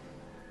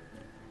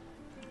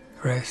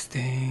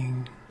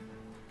 resting,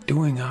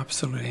 doing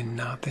absolutely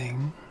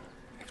nothing,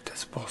 if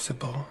that's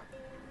possible.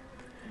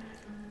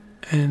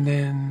 And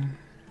then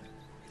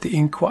the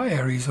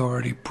inquiry is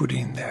already put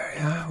in there,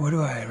 yeah? What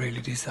do I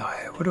really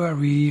desire? What do I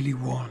really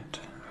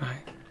want,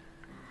 right?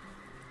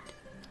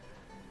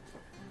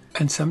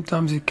 And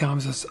sometimes it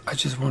comes as, I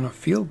just want to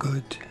feel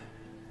good,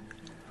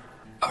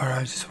 or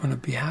I just want to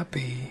be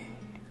happy.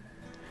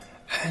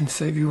 And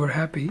so if you were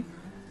happy,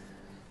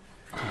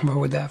 what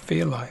would that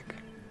feel like?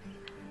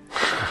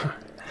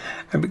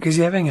 And because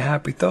you're having a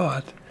happy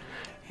thought,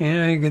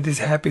 you get these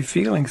happy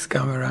feelings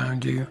come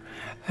around you,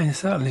 and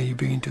suddenly you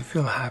begin to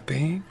feel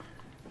happy,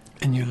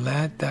 and you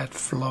let that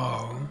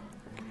flow.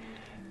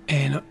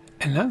 And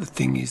another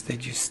thing is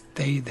that you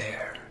stay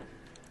there.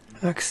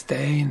 Like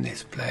stay in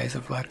this place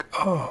of like,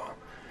 oh,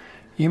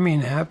 you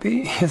mean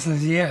happy? He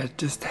says, yeah,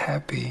 just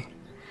happy.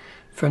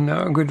 For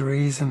no good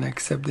reason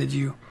except that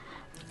you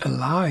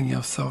allowing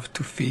yourself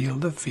to feel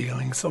the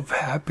feelings of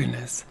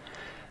happiness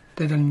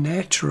that are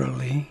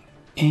naturally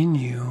in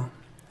you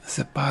as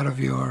a part of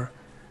your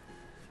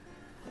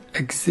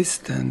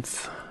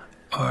existence,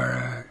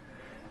 or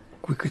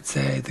we could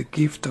say the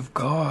gift of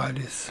God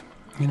is,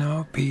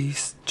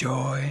 peace,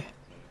 joy,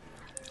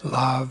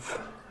 love,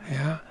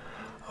 Yeah,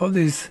 all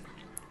these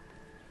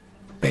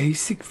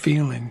basic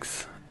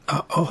feelings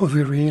are all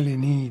we really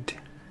need.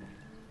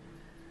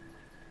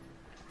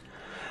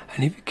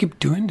 And if you keep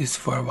doing this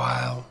for a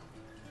while,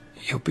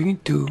 you begin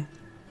to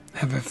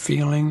have a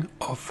feeling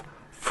of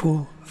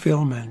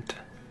fulfillment,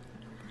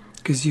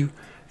 because you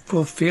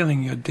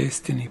fulfilling your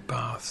destiny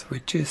path,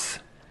 which is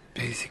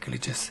basically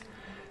just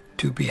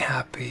to be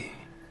happy,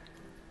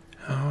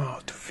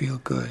 to feel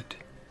good.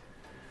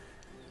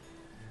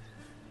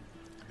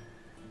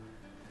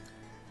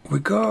 We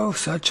go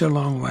such a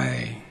long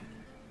way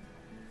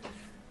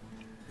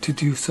to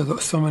do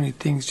so many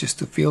things just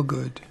to feel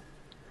good.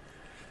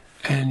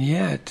 And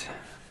yet,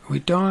 we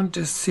don't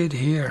just sit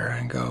here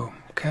and go,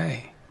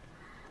 okay,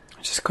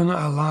 I'm just going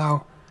to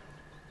allow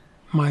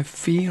my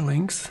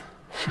feelings,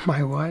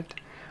 my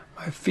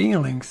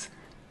feelings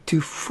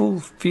to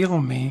fulfill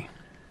me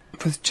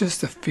with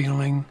just a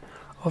feeling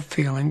of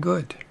feeling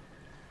good.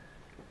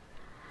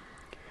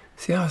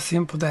 See how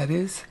simple that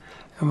is?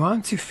 And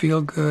once you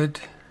feel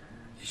good,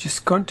 you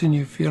just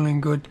continue feeling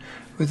good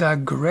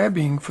without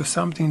grabbing for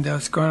something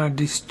that's going to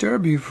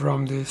disturb you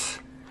from this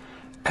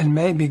and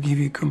maybe give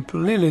you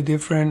completely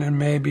different and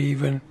maybe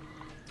even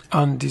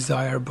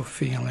undesirable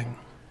feeling.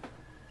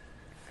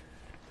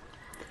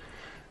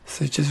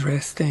 So just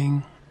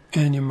resting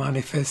and you're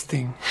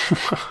manifesting.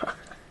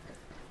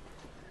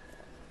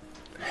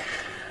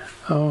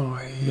 Oh,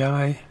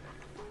 yeah,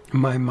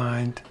 my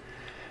mind.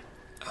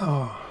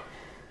 Oh,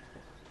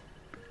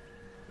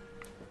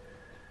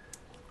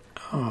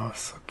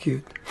 so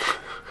cute.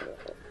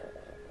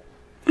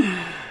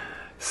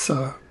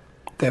 So,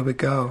 there we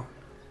go.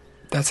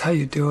 That's how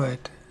you do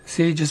it.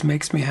 See, it just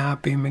makes me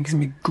happy, makes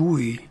me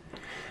gooey,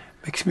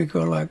 makes me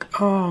go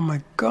like, oh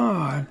my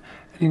God.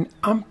 And it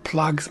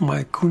unplugs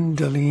my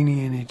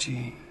Kundalini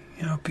energy.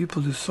 You know,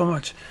 people do so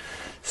much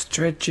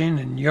stretching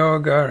and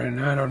yoga and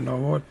I don't know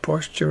what,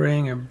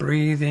 posturing and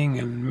breathing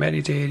and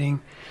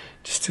meditating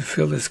just to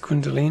feel this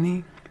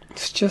Kundalini.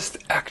 It's just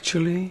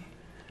actually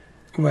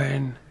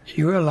when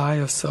you allow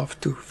yourself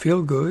to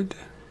feel good,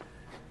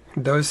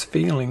 those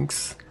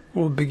feelings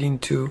will begin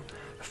to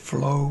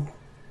flow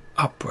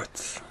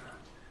upwards.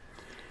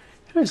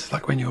 You know, it's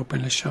like when you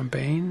open a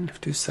champagne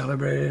to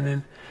celebrate it and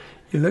then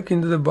you look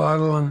into the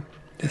bottle and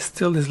there's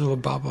still these little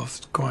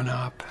bubbles going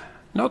up.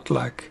 Not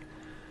like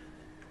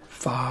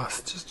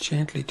fast, just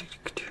gently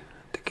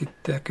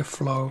take a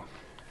flow.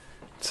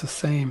 It's the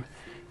same.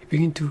 You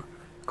begin to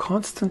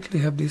constantly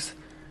have this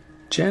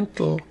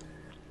gentle,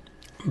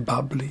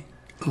 bubbly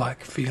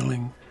like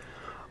feeling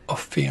of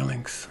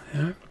feelings.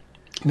 Yeah?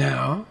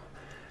 Now,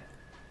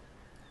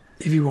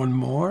 if you want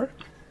more,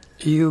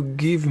 you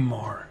give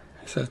more.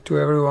 So to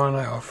everyone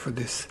I offer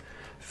this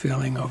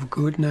feeling of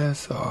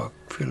goodness or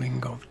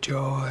feeling of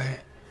joy,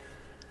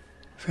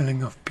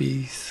 feeling of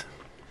peace,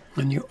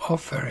 and you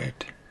offer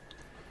it.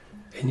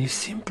 And you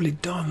simply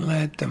don't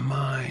let the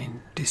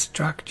mind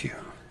distract you.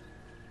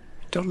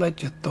 Don't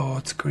let your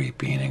thoughts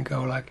creep in and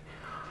go like,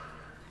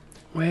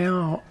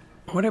 well,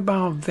 what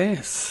about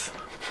this?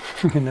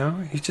 You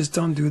know, you just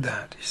don't do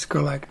that. You just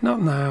go like,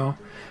 not now.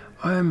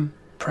 I'm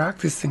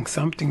practicing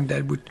something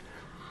that would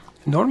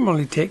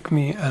normally take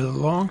me a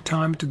long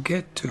time to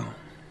get to.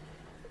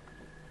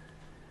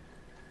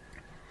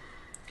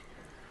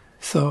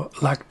 So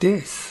like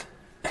this,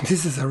 and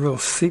this is a real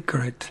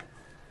secret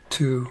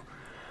to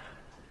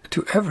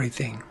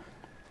everything,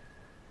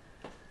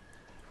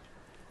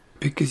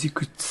 because you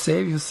could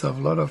save yourself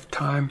a lot of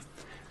time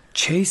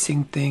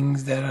chasing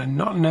things that are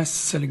not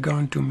necessarily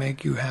going to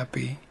make you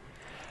happy,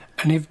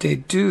 and if they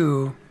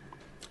do,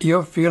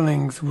 your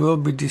feelings will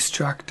be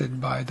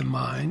distracted by the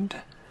mind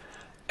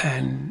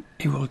and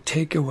it will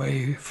take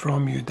away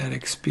from you that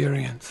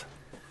experience.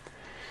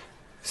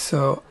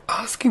 So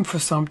asking for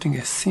something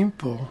as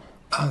simple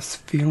as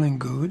feeling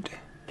good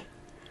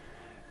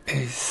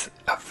is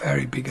a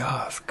very big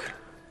ask.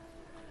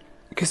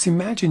 Because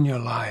imagine your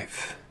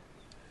life.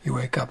 You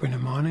wake up in the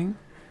morning,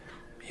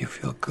 you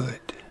feel good.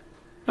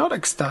 Not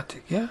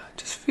ecstatic, yeah,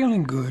 just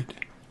feeling good.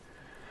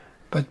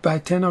 But by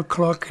 10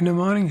 o'clock in the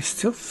morning, you're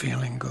still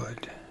feeling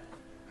good.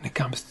 And it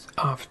comes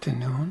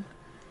afternoon,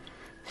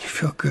 you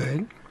feel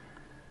good.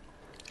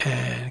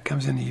 And it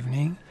comes in the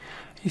evening,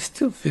 you're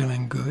still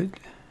feeling good.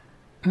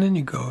 And then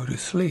you go to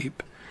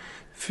sleep,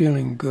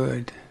 feeling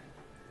good.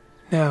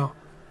 Now,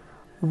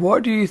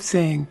 what do you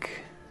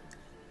think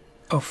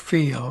or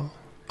feel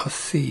or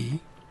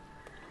see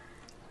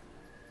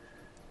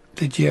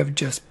that you have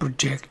just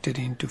projected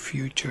into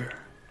future?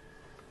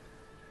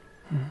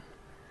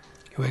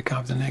 You wake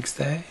up the next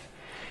day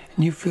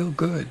and you feel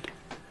good.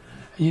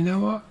 And you know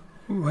what?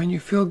 When you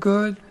feel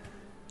good,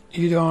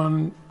 you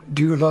don't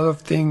do a lot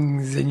of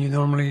things that you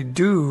normally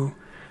do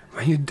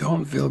when you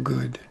don't feel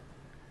good.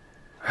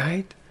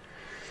 Right?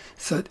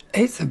 So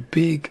it's a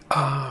big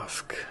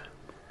ask,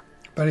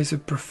 but it's a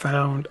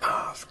profound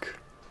ask.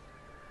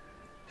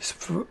 It's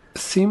for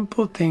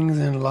simple things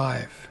in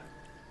life.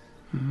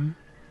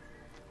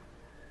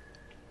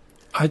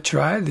 I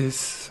tried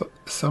this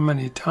so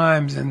many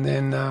times, and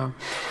then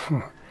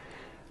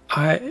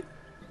I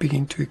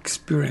begin to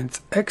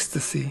experience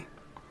ecstasy.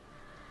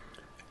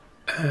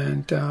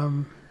 And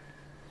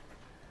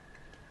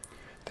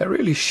that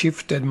really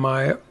shifted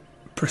my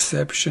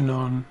perception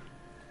on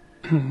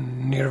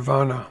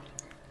nirvana,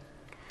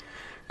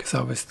 because I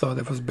always thought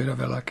it was a bit of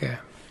like a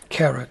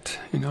carrot,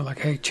 like,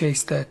 hey,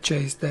 chase that,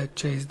 chase that,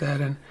 chase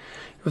that, and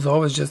it was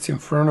always just in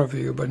front of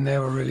you, but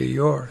never really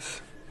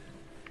yours.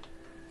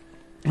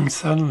 And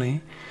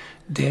suddenly,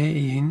 day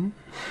in,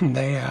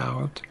 day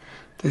out,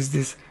 there's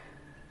this,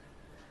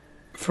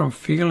 from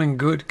feeling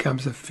good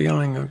comes a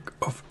feeling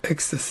of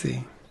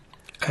ecstasy,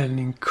 an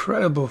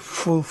incredible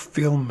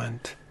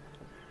fulfillment.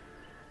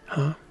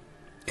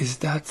 It's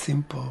that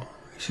simple.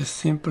 It's just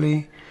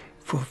simply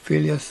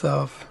fulfill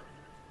yourself,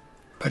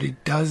 but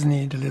it does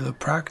need a little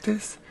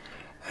practice,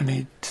 and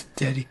it's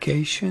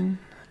dedication,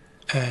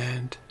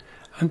 and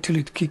until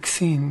it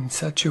kicks in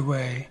such a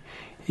way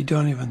you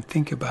don't even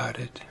think about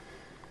it.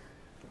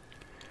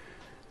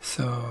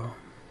 So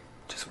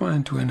just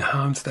wanted to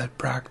enhance that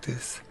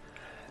practice,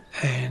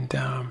 and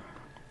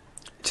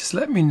just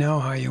let me know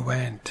how you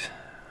went.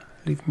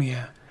 Leave me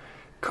a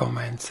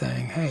comment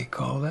saying, hey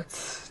Cole, that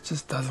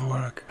just doesn't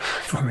work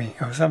for me,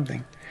 or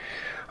something.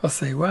 I'll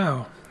say,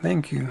 wow,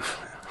 thank you,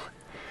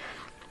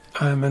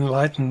 I'm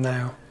enlightened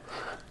now.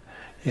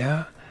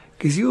 Yeah,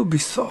 because you'll be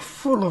so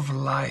full of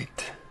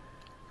light.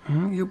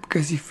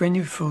 Because when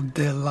you feel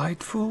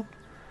delightful,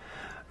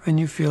 when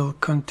you feel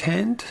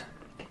content,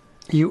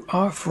 you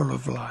are full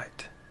of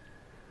light.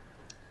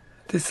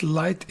 This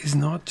light is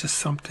not just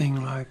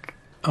something like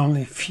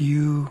only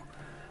few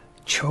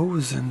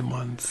chosen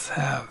ones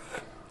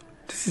have.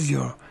 This is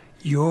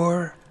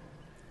your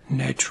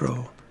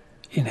natural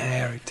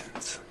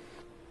inheritance.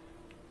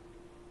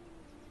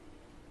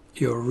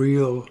 Your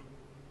real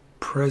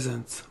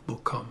presence will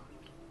come.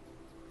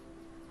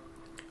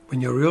 When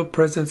your real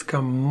presence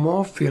comes,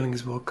 more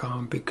feelings will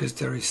come, because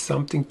there is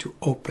something to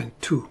open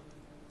to.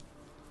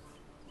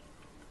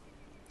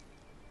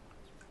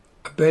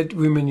 I bet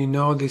women,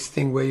 this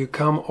thing where you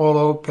come all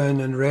open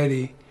and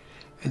ready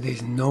and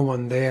there's no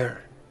one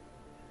there.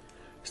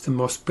 It's the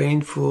most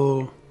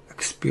painful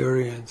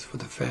experience for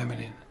the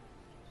feminine.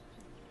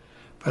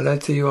 But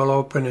let's say you're all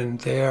open and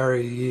there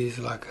he is,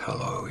 like,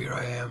 hello, here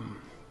I am.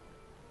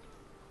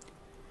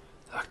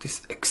 Like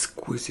this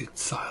exquisite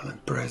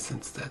silent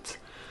presence that's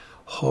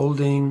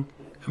holding,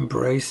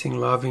 embracing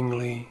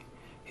lovingly.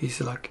 He's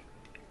like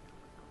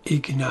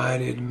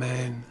ignited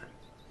man.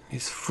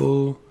 His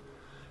full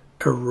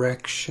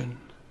erection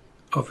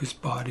of his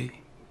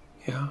body.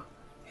 Yeah,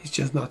 he's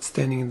just not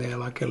standing there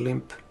like a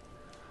limp,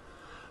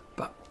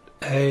 but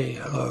hey,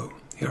 hello,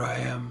 here I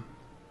am.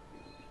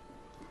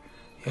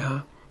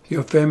 Yeah,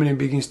 your feminine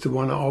begins to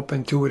want to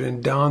open to it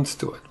and dance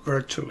to it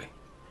virtually.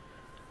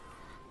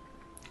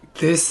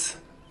 This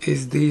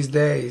is these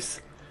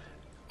days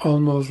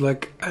almost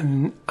like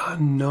an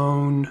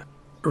unknown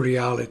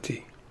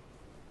reality.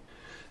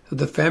 So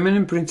the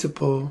feminine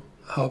principle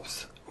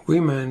helps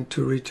women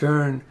to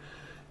return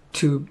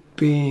to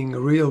being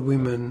real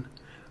women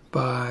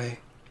by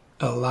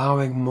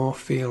allowing more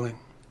feeling,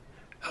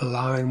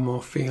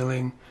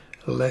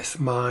 less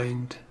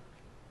mind.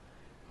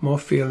 More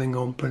feeling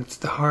opens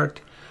the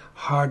heart,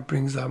 heart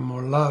brings out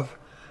more love,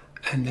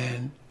 and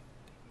then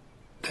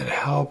that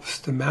helps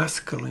the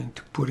masculine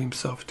to put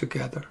himself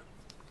together.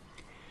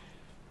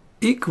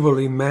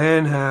 Equally,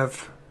 men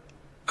have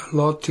a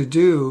lot to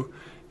do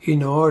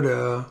in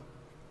order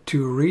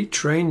to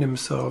retrain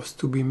themselves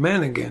to be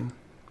men again.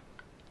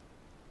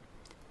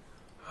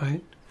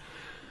 Right?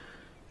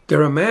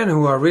 There are men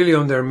who are really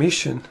on their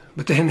mission,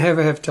 but they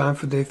never have time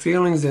for their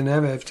feelings, they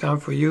never have time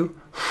for you,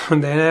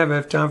 and they never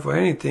have time for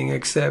anything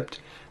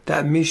except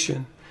that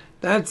mission.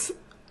 That's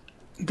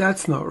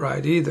not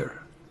right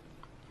either.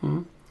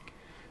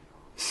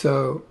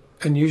 So,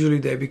 and usually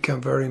they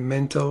become very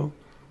mental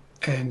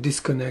and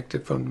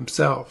disconnected from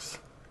themselves.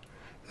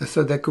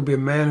 So that could be a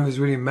man who is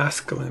really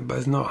masculine, but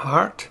has no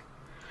heart,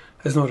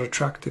 is not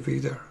attractive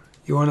either.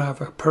 You want to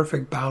have a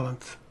perfect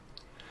balance.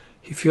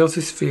 He feels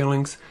his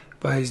feelings,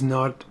 but he's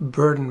not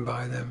burdened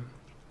by them.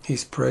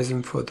 He's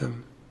present for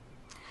them.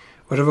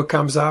 Whatever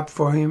comes up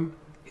for him,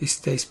 he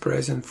stays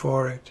present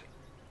for it.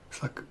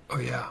 It's like, oh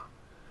yeah,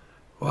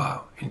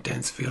 wow,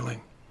 intense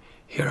feeling.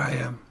 Here I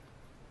am.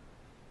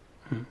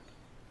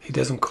 He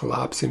doesn't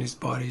collapse in his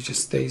body, he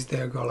just stays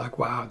there, go like,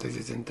 wow, this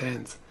is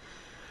intense.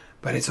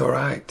 But it's all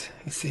right,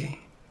 you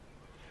see.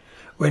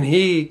 When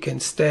he can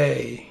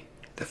stay,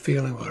 the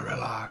feeling will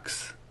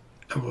relax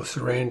and will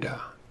surrender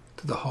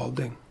to the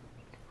holding.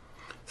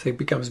 So it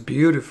becomes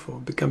beautiful,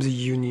 it becomes a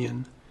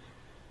union.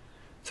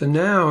 So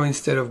now,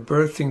 instead of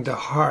birthing the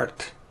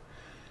heart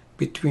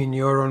between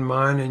your own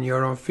mind and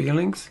your own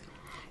feelings,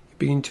 you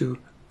begin to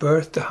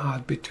birth the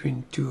heart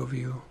between two of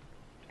you.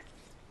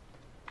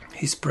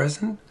 He's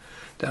present,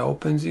 that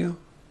opens you.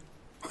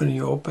 When he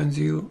opens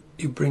you,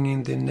 you bring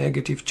in the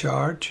negative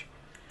charge.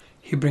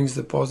 He brings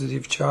the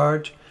positive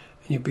charge,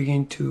 and you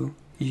begin to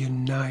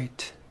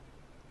unite.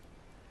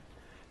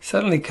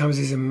 Suddenly comes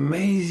this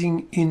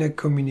amazing inner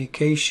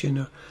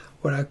communication,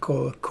 what I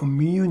call a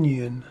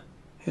communion.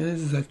 And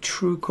this is a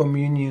true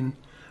communion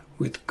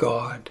with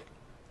God,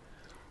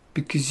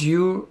 because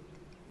you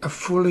are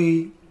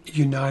fully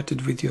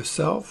united with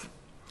yourself.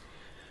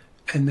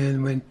 And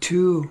then when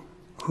two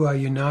who are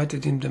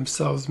united in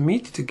themselves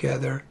meet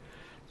together,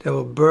 they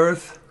will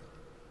birth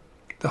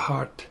the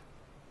heart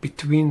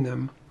between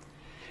them,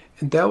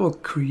 and that will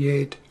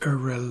create a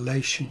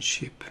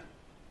relationship.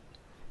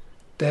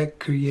 That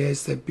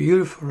creates a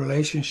beautiful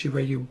relationship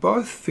where you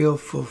both feel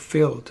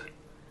fulfilled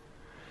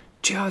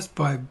just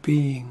by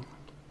being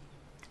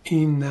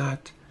in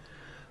that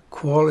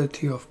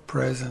quality of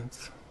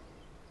presence.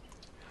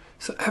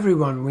 So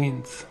everyone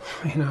wins,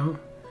 you know.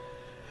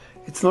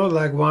 It's not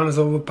like one is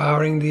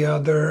overpowering the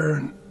other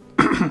and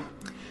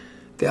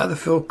the other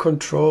feels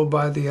controlled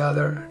by the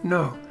other.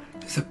 No,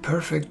 there's a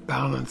perfect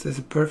balance, there's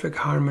a perfect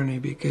harmony,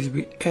 because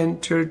we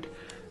entered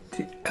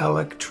the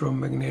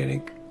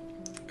electromagnetic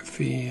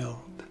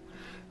field,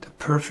 the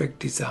perfect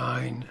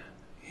design,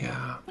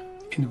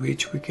 in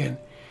which we can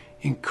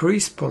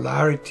increase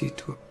polarity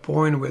to a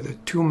point where the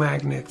two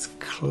magnets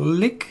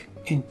click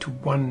into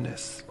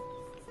oneness.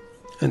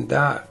 And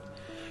that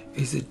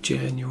is a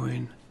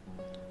genuine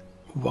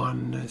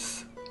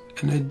oneness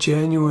and a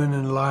genuine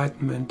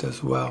enlightenment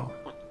as well.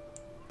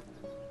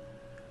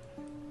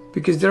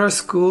 Because there are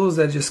schools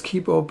that just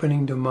keep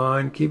opening the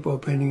mind,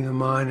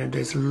 and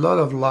there's a lot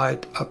of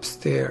light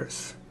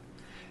upstairs,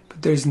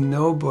 but there's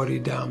nobody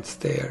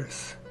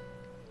downstairs.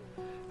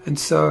 And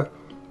so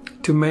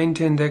to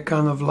maintain that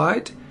kind of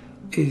light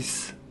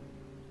is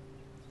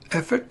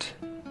effort,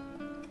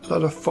 a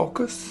lot of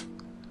focus,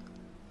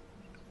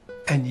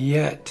 and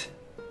yet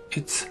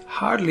it's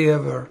hardly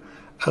ever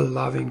a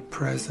loving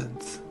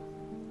presence.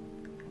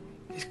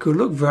 It could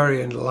look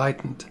very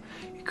enlightened,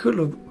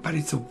 but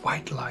it's a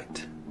white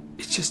light.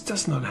 It just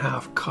does not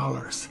have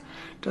colors,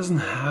 doesn't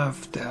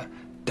have the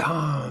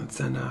dance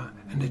and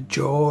the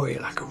joy.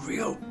 Like a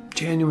real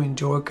genuine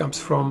joy comes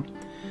from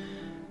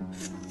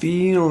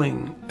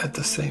feeling at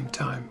the same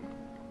time.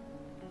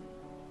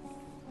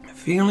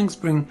 Feelings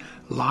bring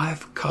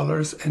life,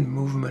 colors, and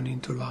movement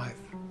into life.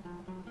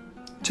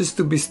 Just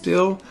to be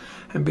still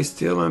and be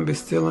still and be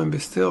still and be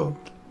still.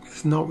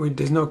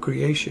 There's no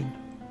creation,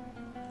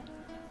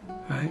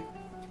 right?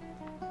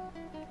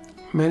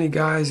 Many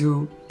guys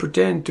who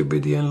pretend to be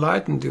the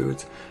enlightened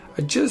dudes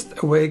are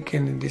just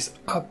awakened in this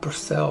upper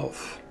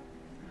self.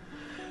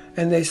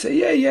 And they say,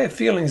 yeah,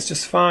 feeling is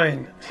just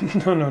fine.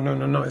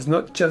 No, it's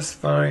not just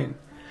fine.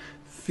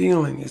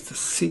 Feeling is the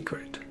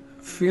secret.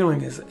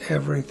 Feeling is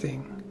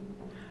everything.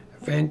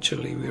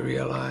 Eventually we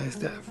realize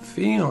that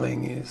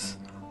feeling is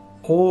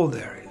all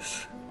there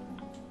is.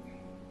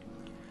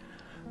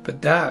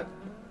 But that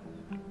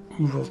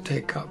we will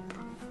take up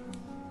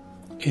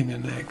in the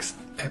next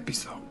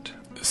episode.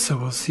 So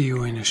we'll see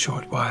you in a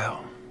short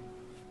while.